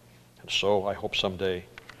 And so I hope someday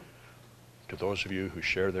to those of you who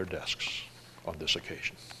share their desks on this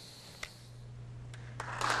occasion.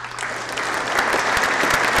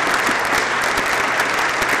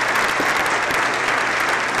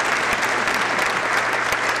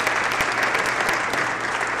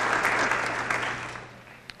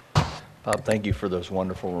 Bob, thank you for those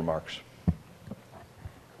wonderful remarks.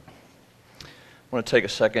 I want to take a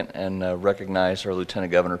second and recognize our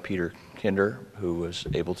Lieutenant Governor Peter Kinder, who was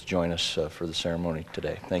able to join us for the ceremony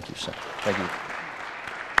today. Thank you, sir. Thank you,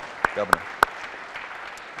 Governor.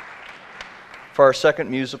 For our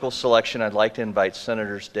second musical selection, I'd like to invite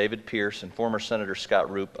Senators David Pierce and former Senator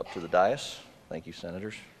Scott Roop up to the dais. Thank you,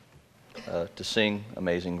 Senators, to sing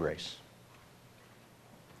Amazing Grace.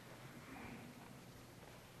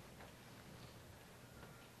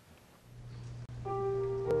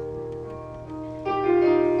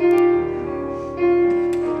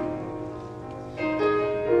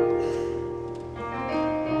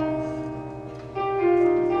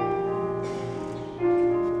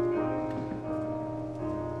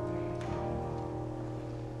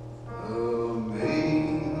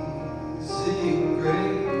 Amazing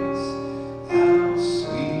grace, how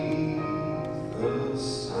sweet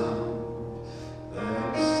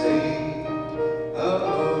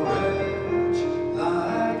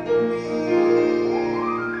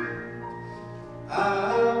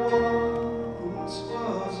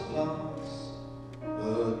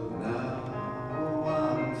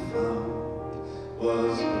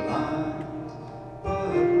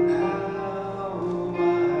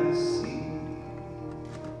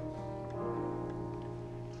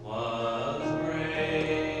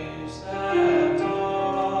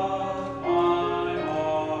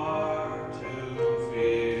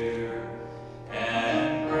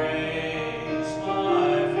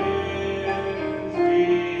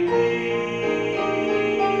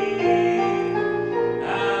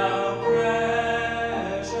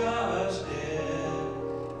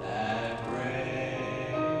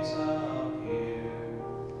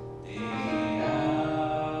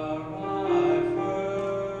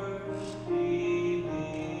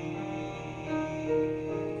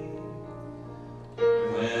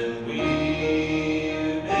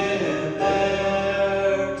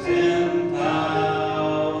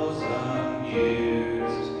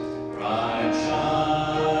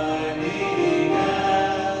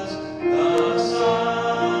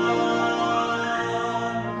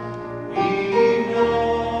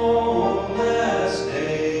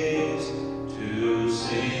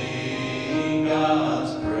sing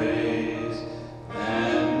God's praise.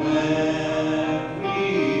 And when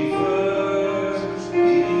we first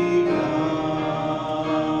begun,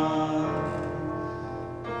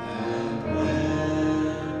 and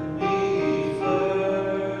when we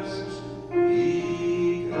first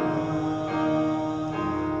begun.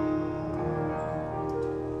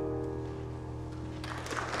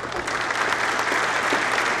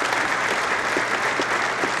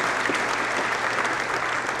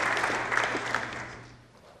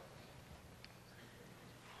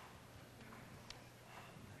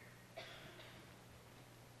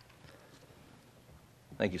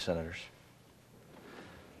 Thank you, Senators.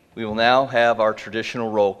 We will now have our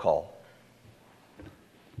traditional roll call.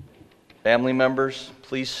 Family members,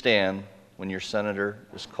 please stand when your senator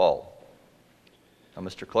is called. Now,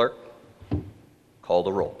 Mr. Clerk, call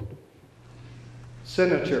the roll.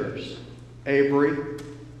 Senators Avery,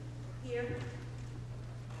 Here.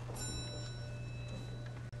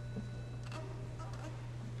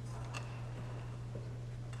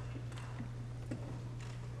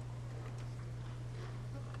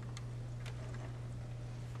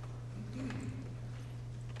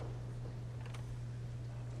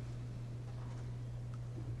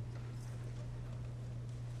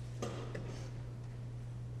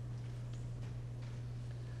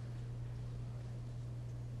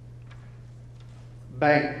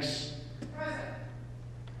 Banks,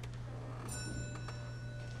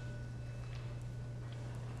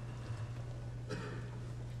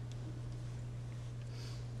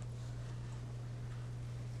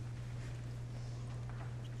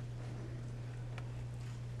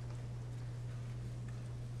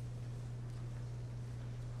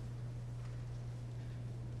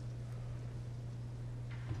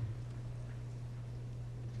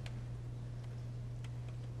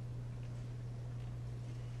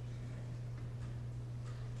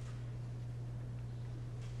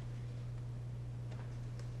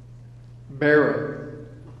 Barrett,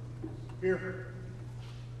 Here.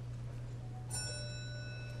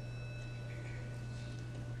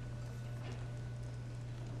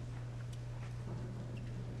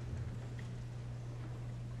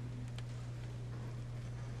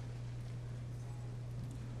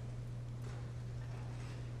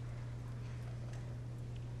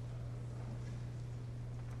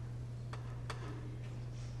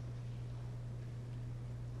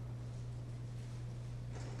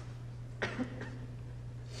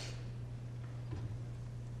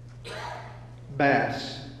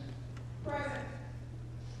 Bass,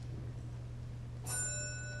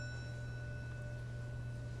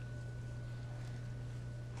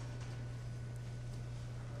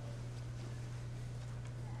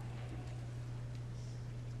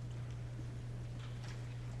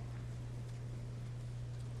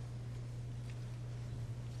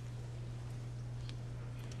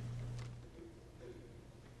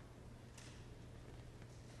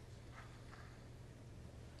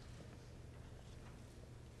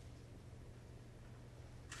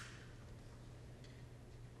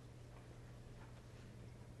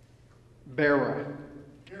 Berra,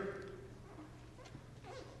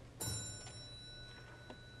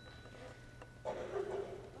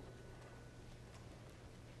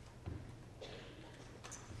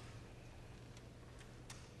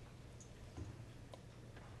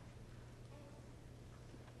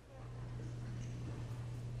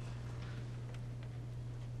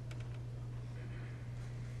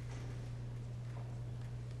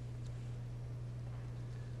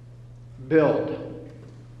 Bild,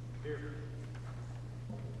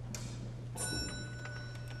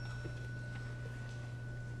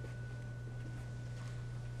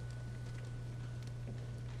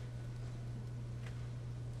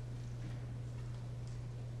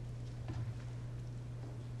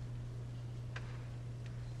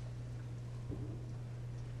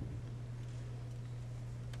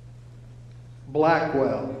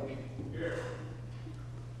 Blackwell,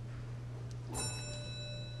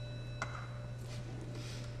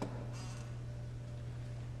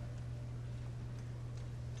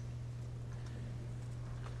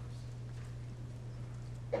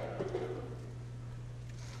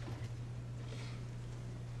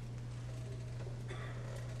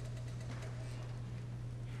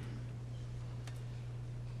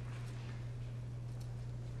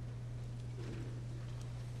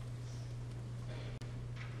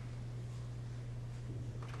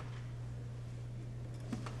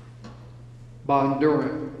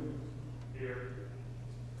 Bondurant,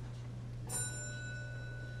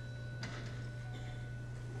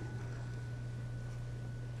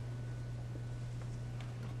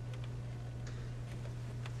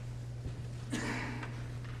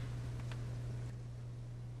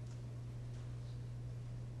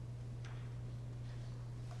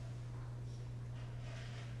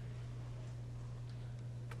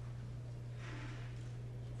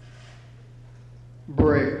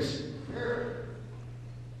 Briggs.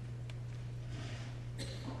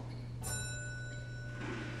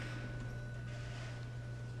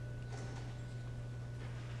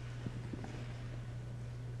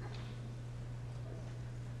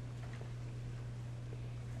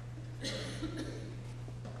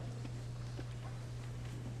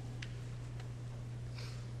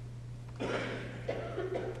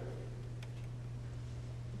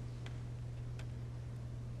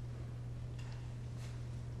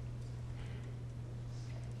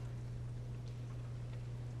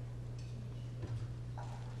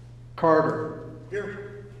 Carter.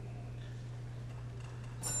 Here.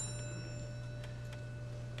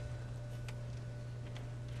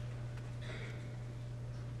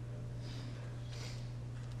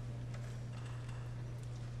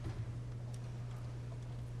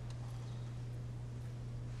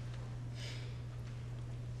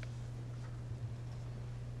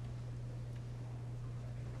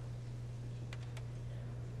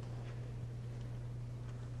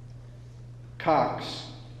 Cox.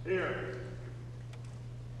 Here.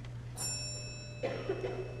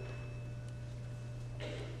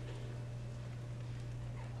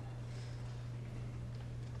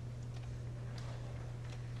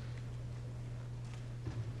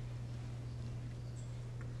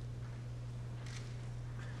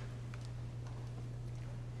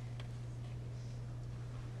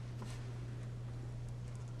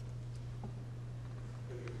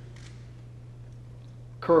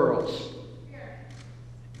 Curls.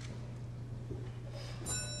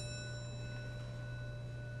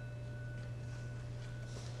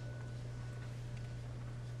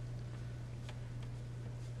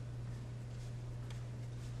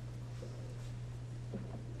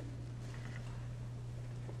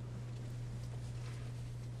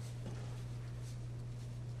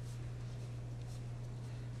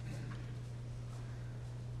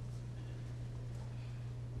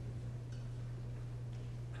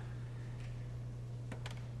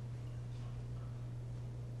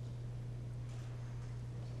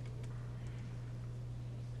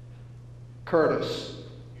 Curtis.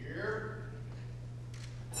 Here.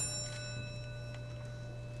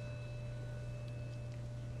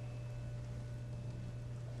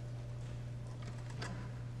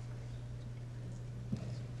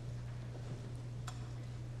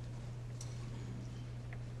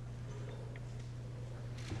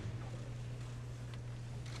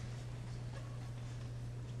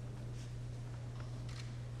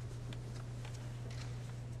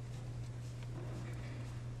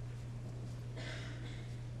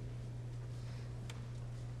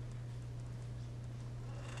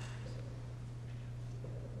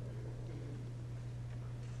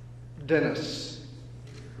 Dennis.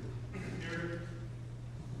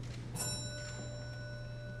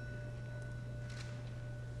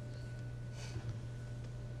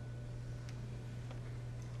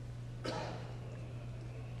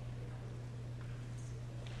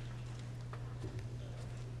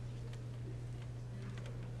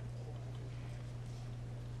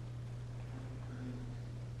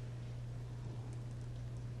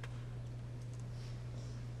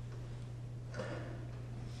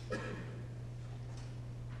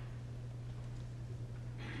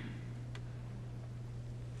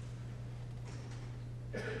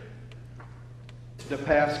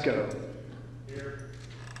 DePasco. Here.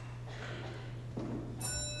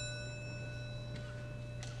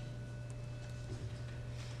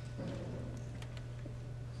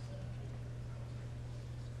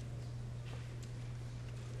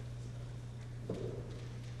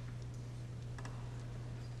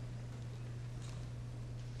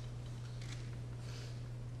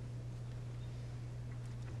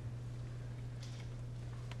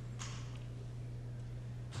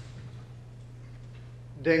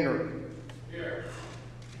 Dinger. Here.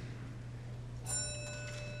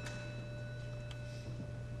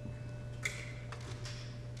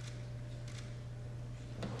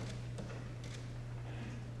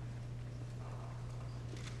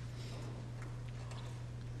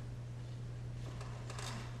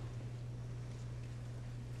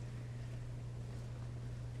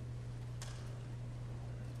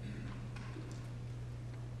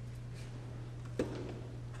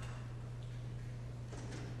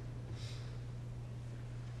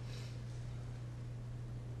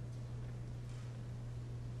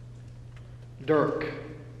 Dirck.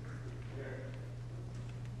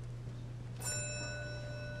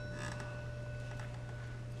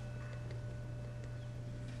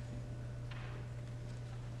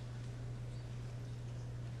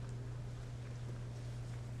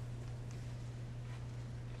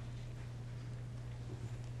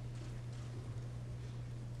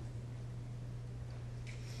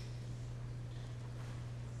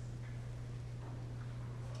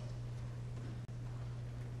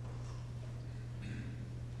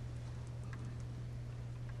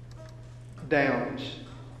 Downs.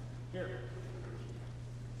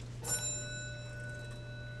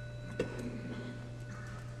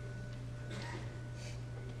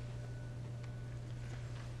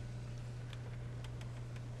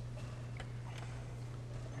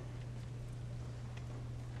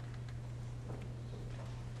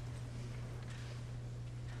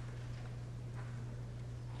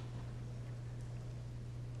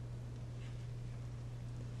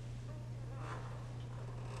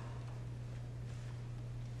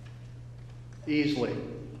 Esely.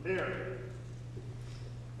 Here.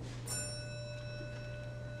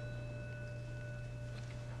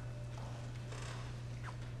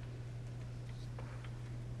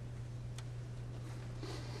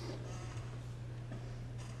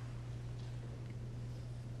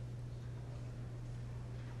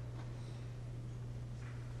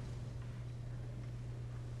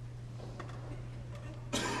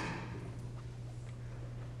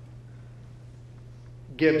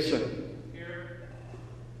 Gibson.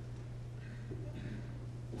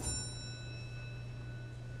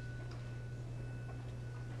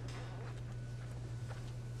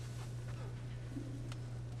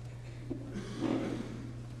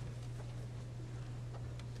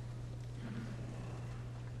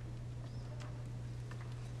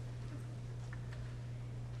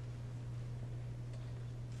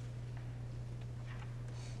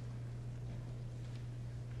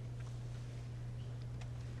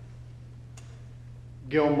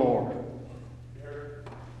 Gilmore.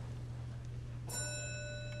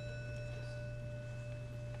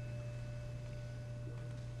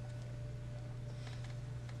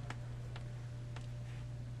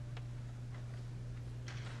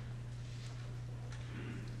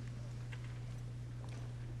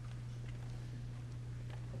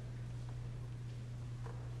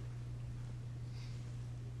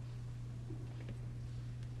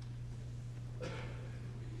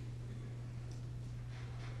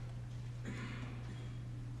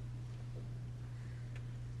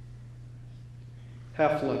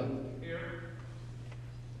 Heflin.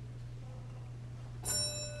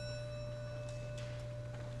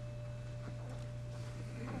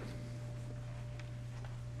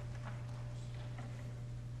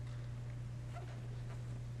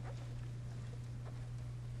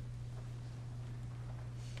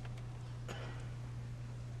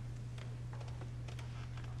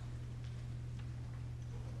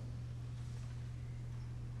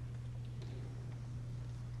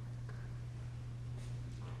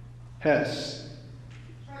 Hess.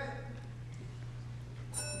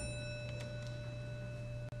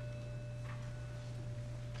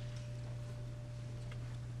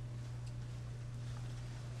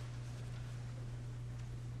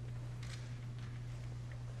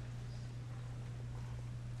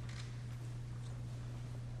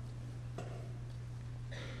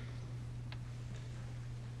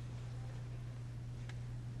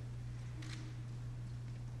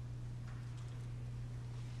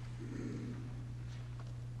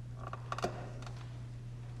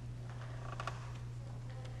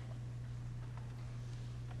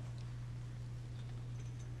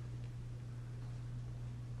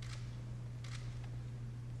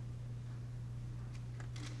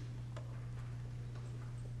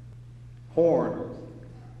 Horn.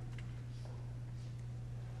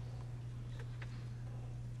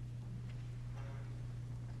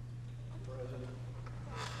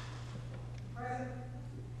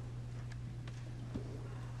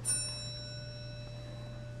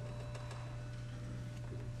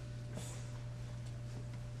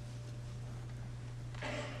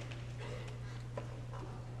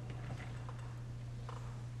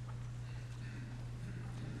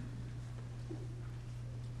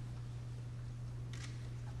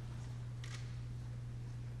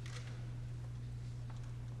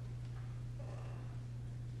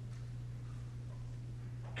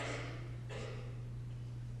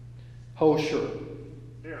 Hosher.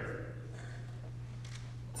 Here.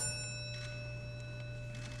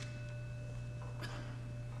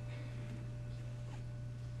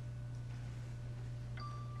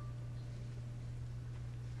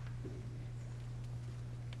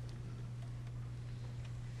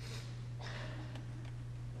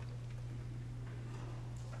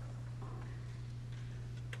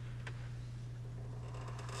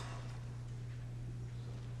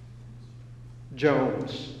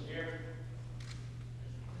 Jones.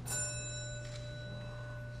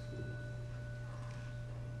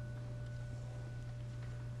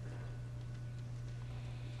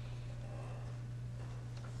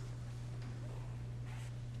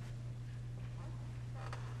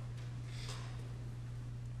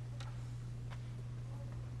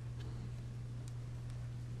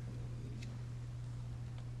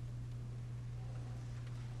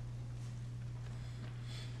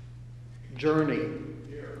 Journey.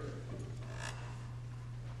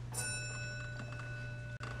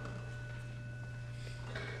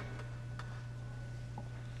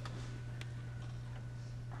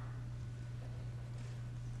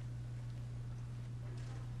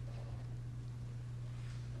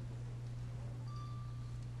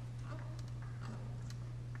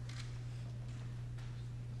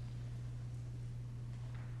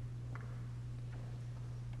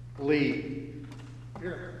 Lee.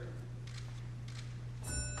 Here.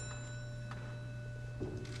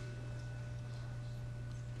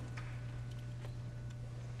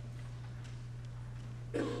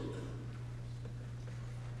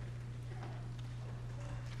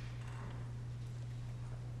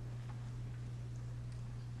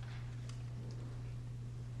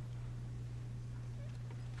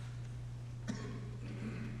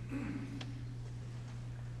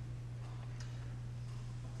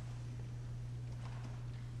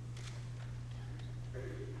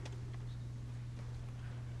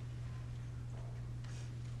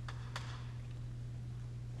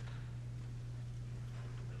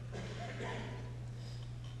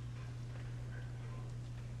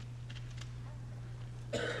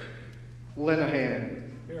 Linehan.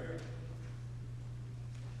 Here.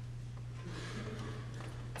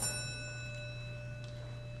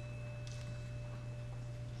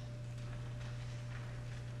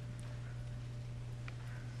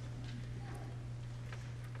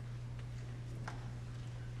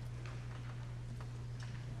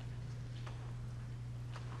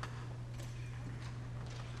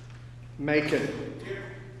 Macon.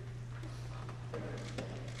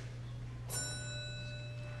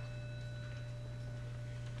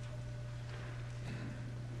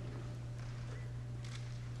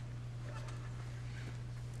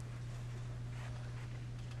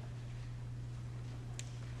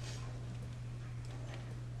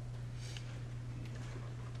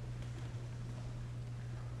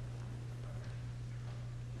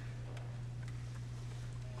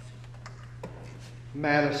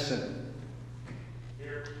 Madison.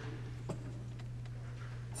 Here.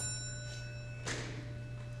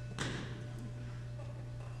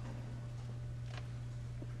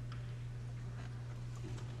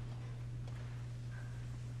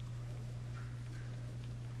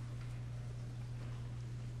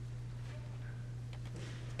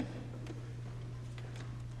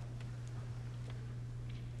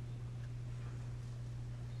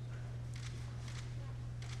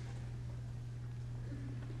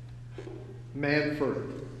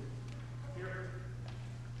 Manford. Here.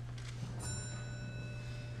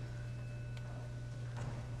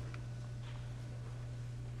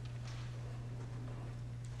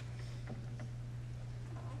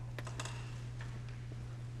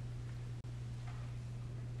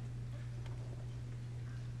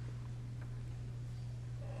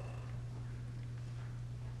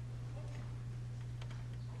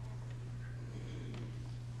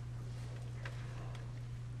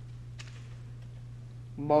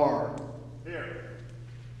 Marr. Here.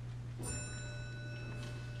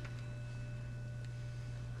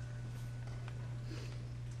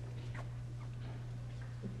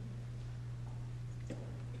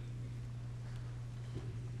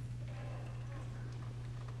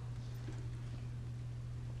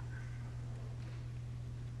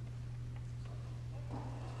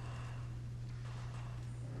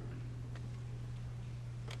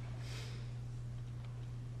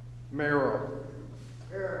 Merrill.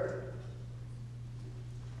 Here.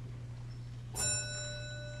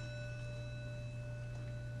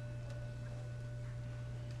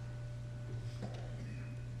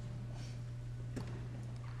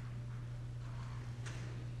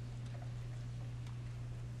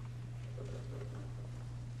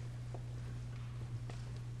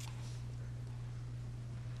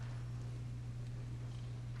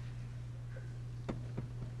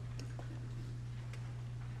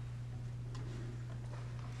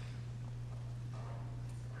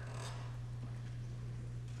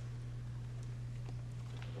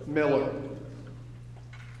 Miller.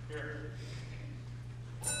 Here.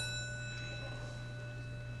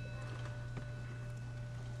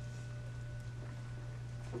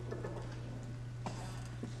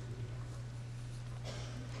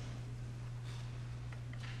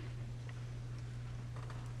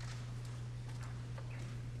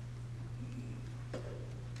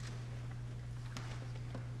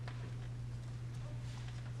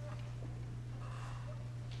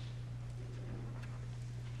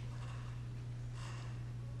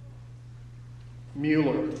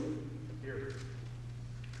 Mueller. Here.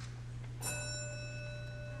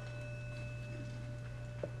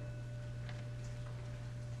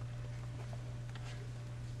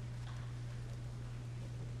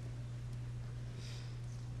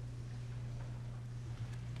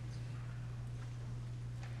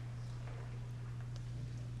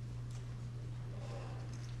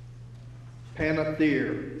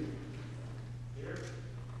 Panethier.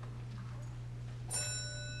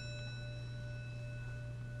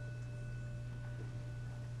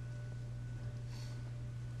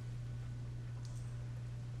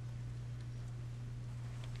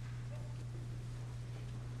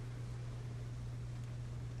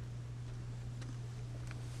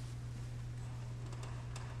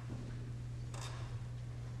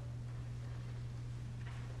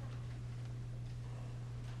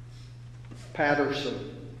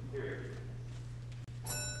 Patterson.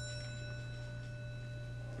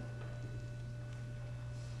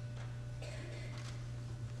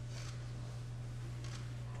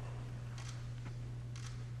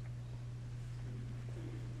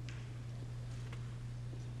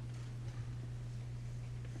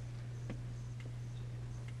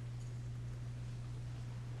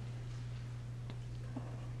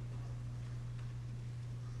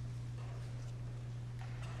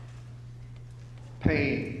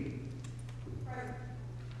 Payne.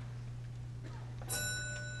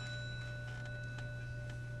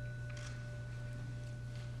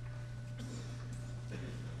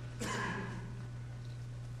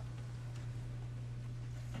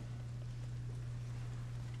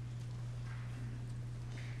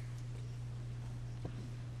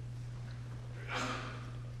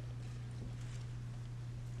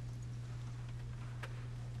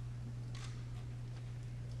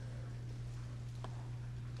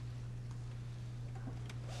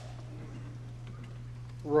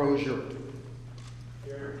 Rozier.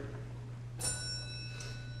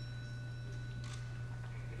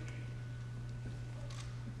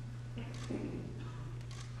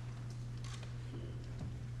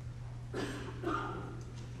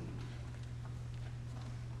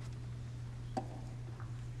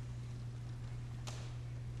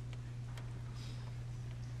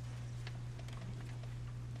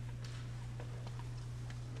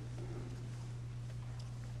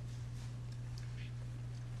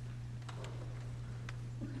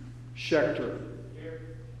 Schechter.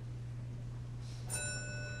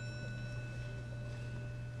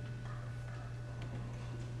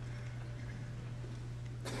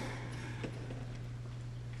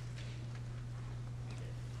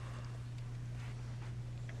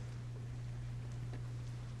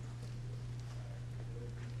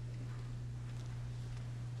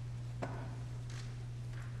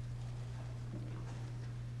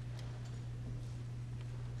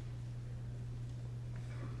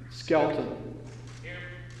 Skelton.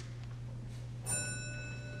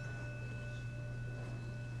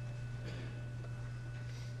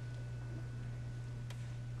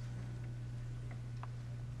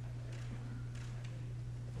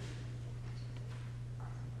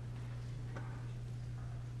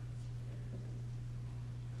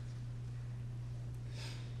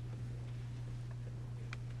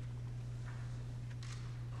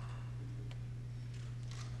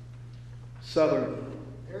 Southern.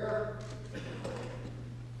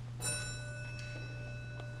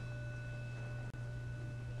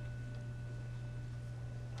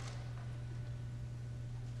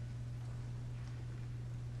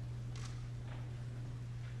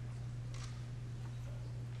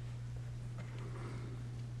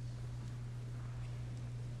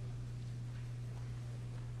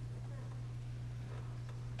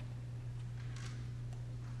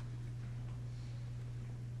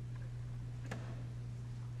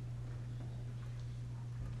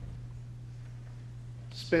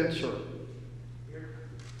 Spencer.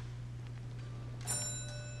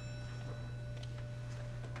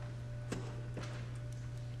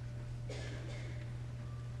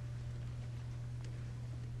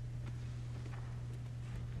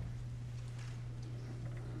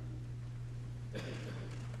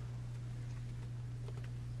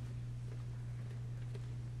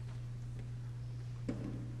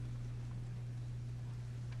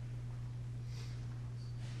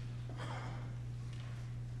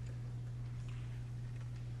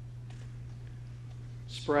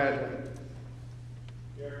 Spradley.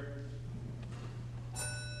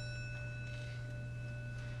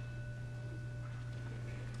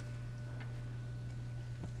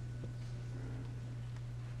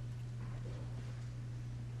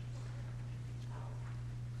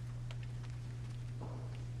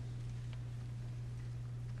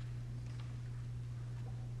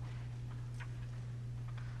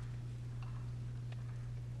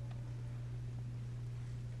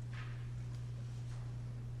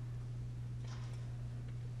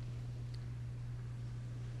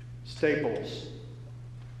 Staples.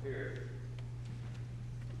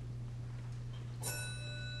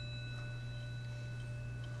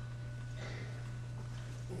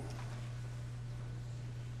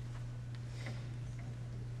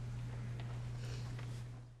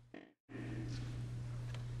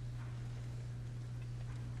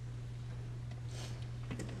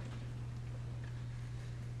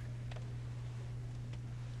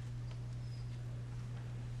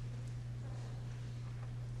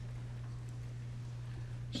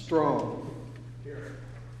 Strong.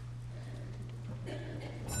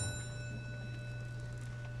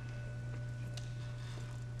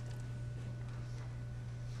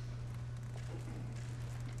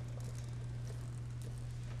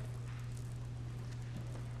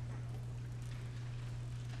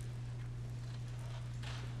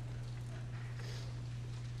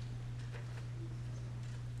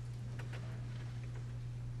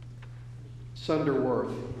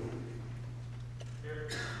 Sunderworth.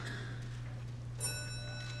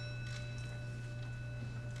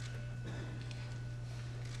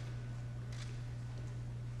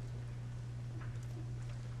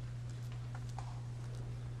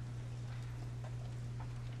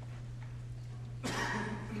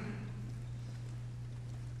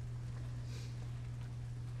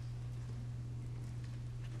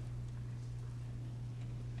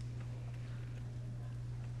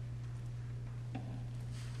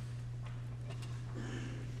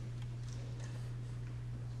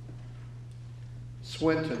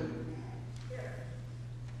 Swinton.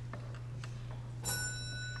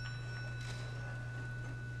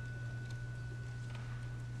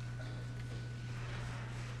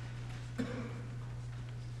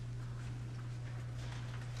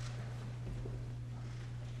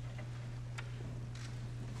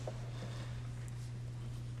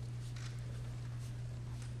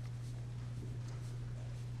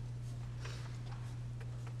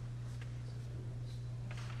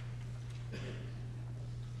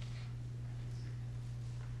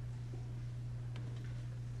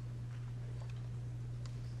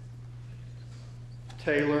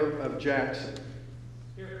 Taylor of Jackson.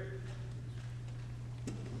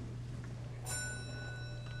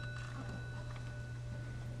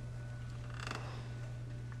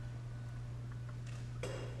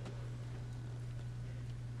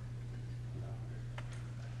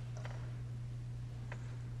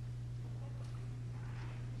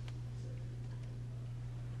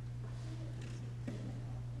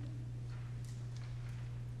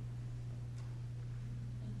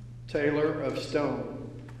 Taylor of Stone.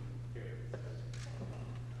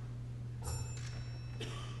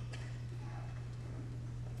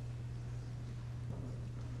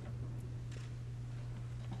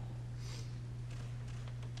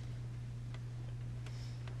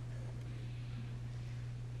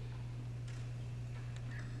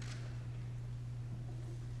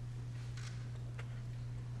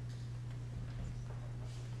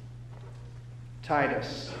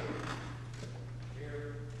 Titus.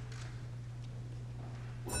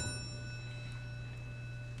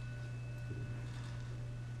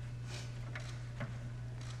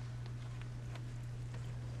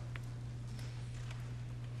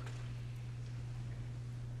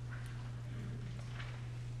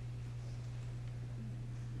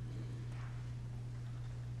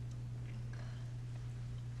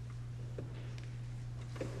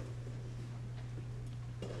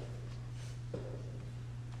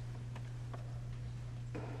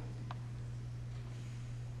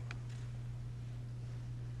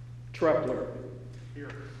 Trepler. Here.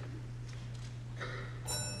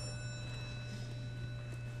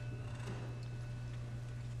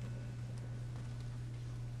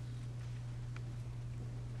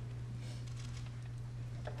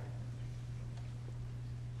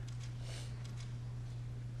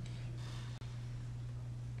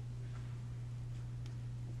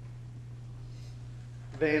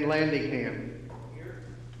 Van Landingham.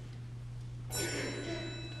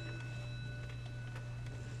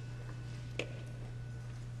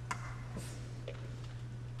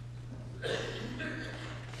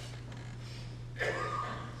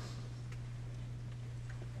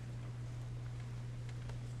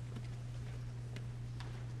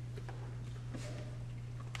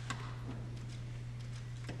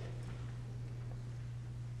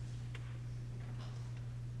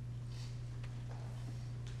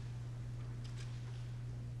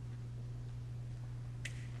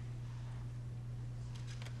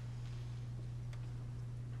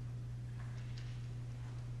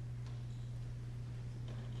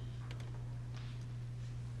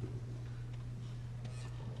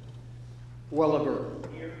 Welliver.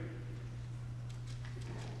 Here.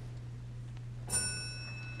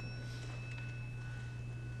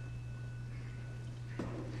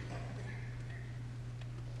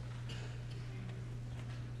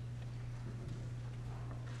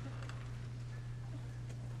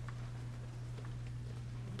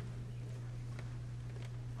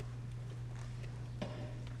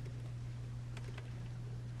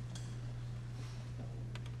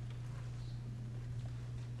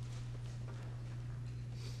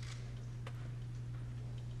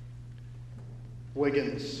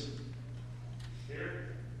 Wiggins.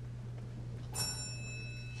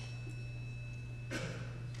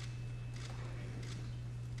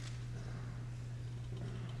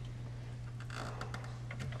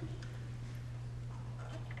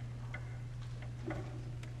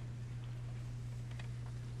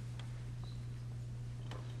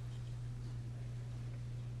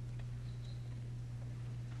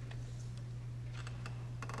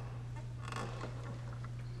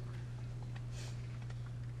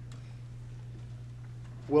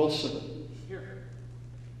 Wilson.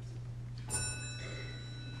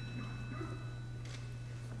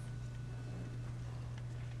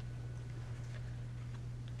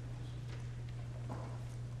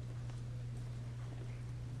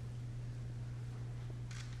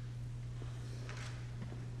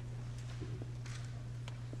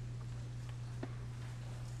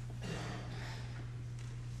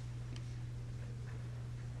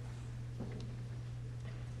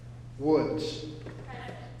 Woods.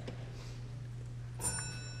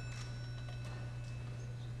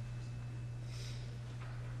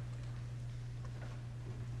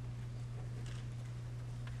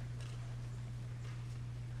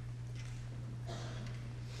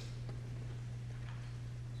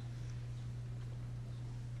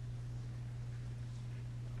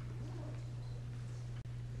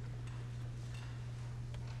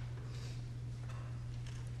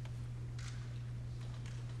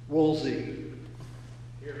 Woolsey.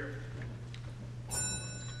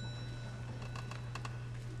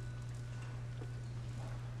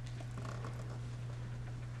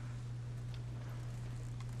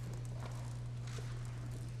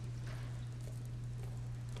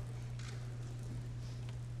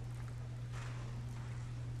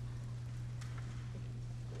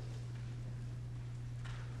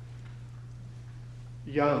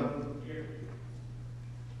 Young.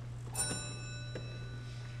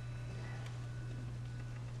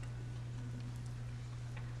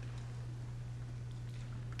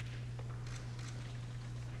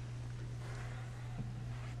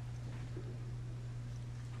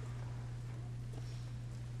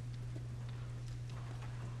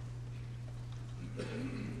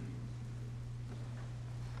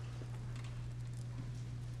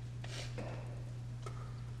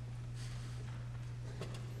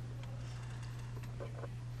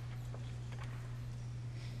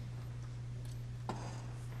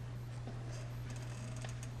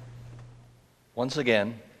 Once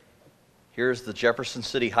again, here's the Jefferson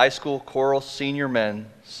City High School Choral Senior Men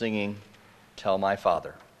singing Tell My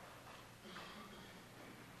Father.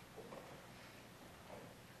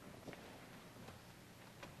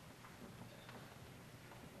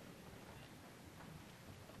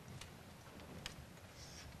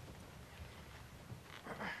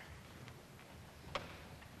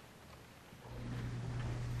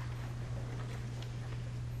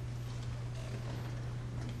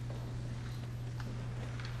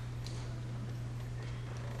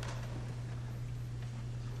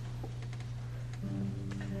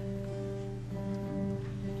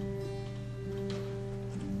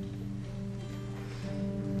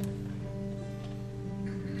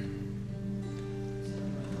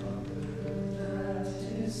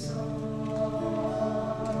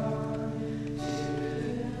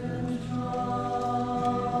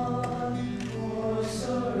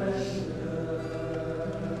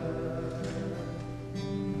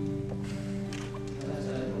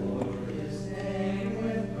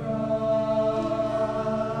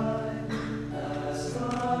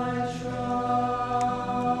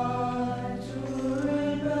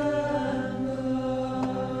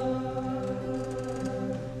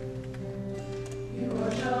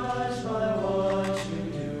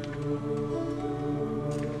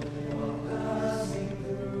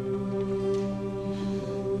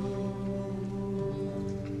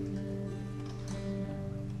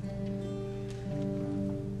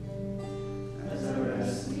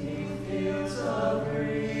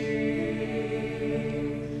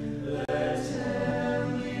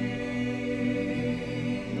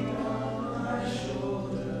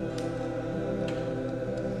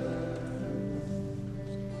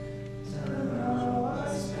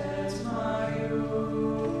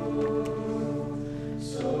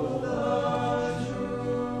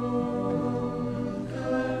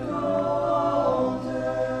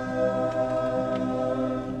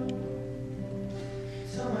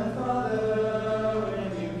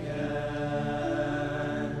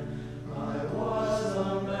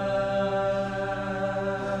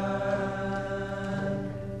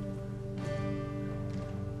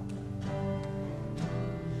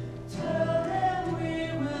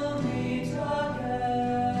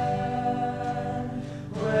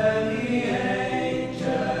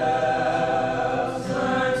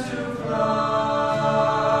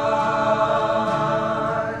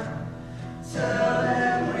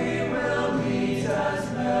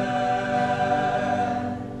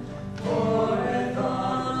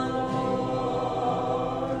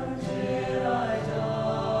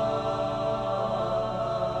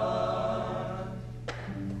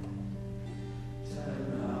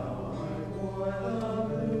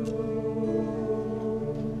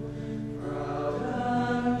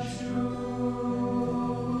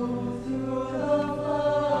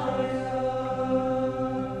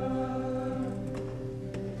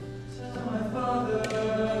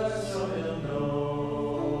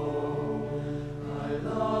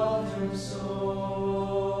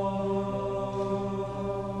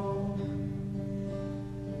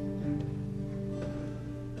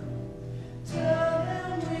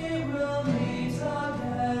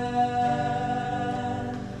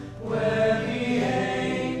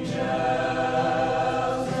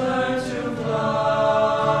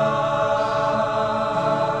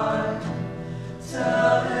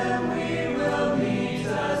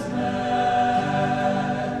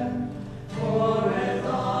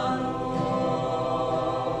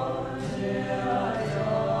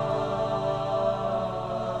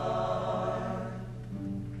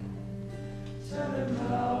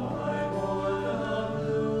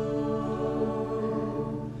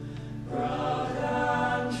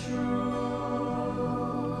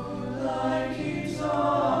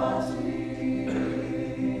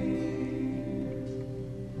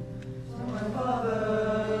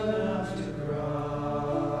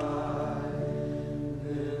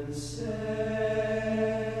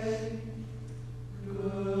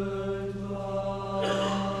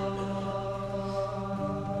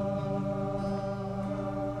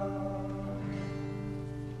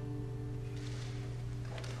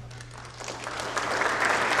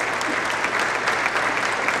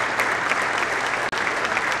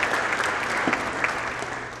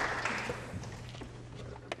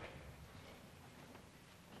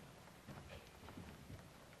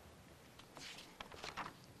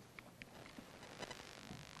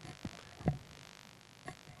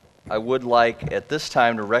 I would like at this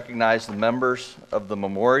time to recognize the members of the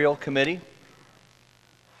Memorial Committee.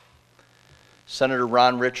 Senator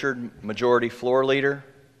Ron Richard, Majority Floor Leader.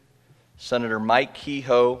 Senator Mike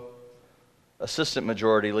Kehoe, Assistant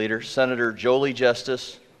Majority Leader. Senator Jolie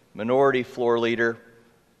Justice, Minority Floor Leader.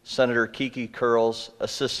 Senator Kiki Curls,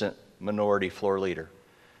 Assistant Minority Floor Leader.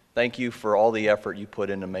 Thank you for all the effort you put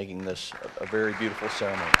into making this a very beautiful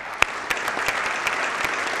ceremony.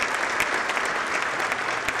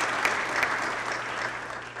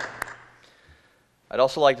 I'd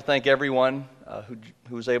also like to thank everyone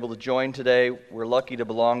who was able to join today. We're lucky to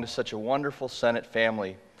belong to such a wonderful Senate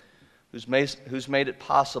family who's made it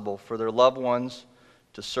possible for their loved ones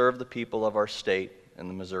to serve the people of our state in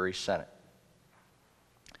the Missouri Senate.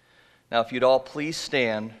 Now, if you'd all please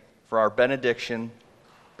stand for our benediction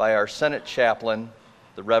by our Senate chaplain,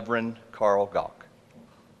 the Reverend Carl Gauck.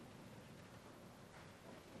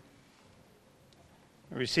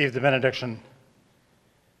 Receive the benediction.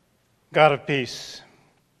 God of peace,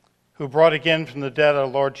 who brought again from the dead our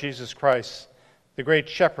Lord Jesus Christ, the great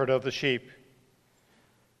shepherd of the sheep,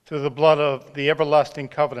 through the blood of the everlasting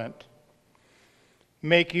covenant,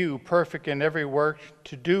 make you perfect in every work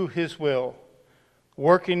to do his will,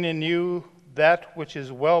 working in you that which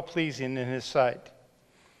is well-pleasing in his sight.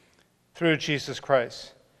 Through Jesus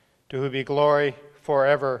Christ, to whom be glory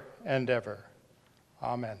forever and ever.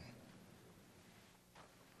 Amen.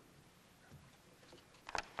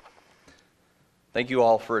 Thank you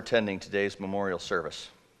all for attending today's memorial service.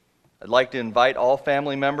 I'd like to invite all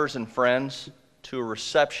family members and friends to a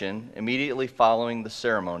reception immediately following the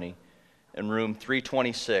ceremony in room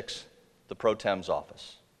 326, the Pro Tem's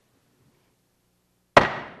office.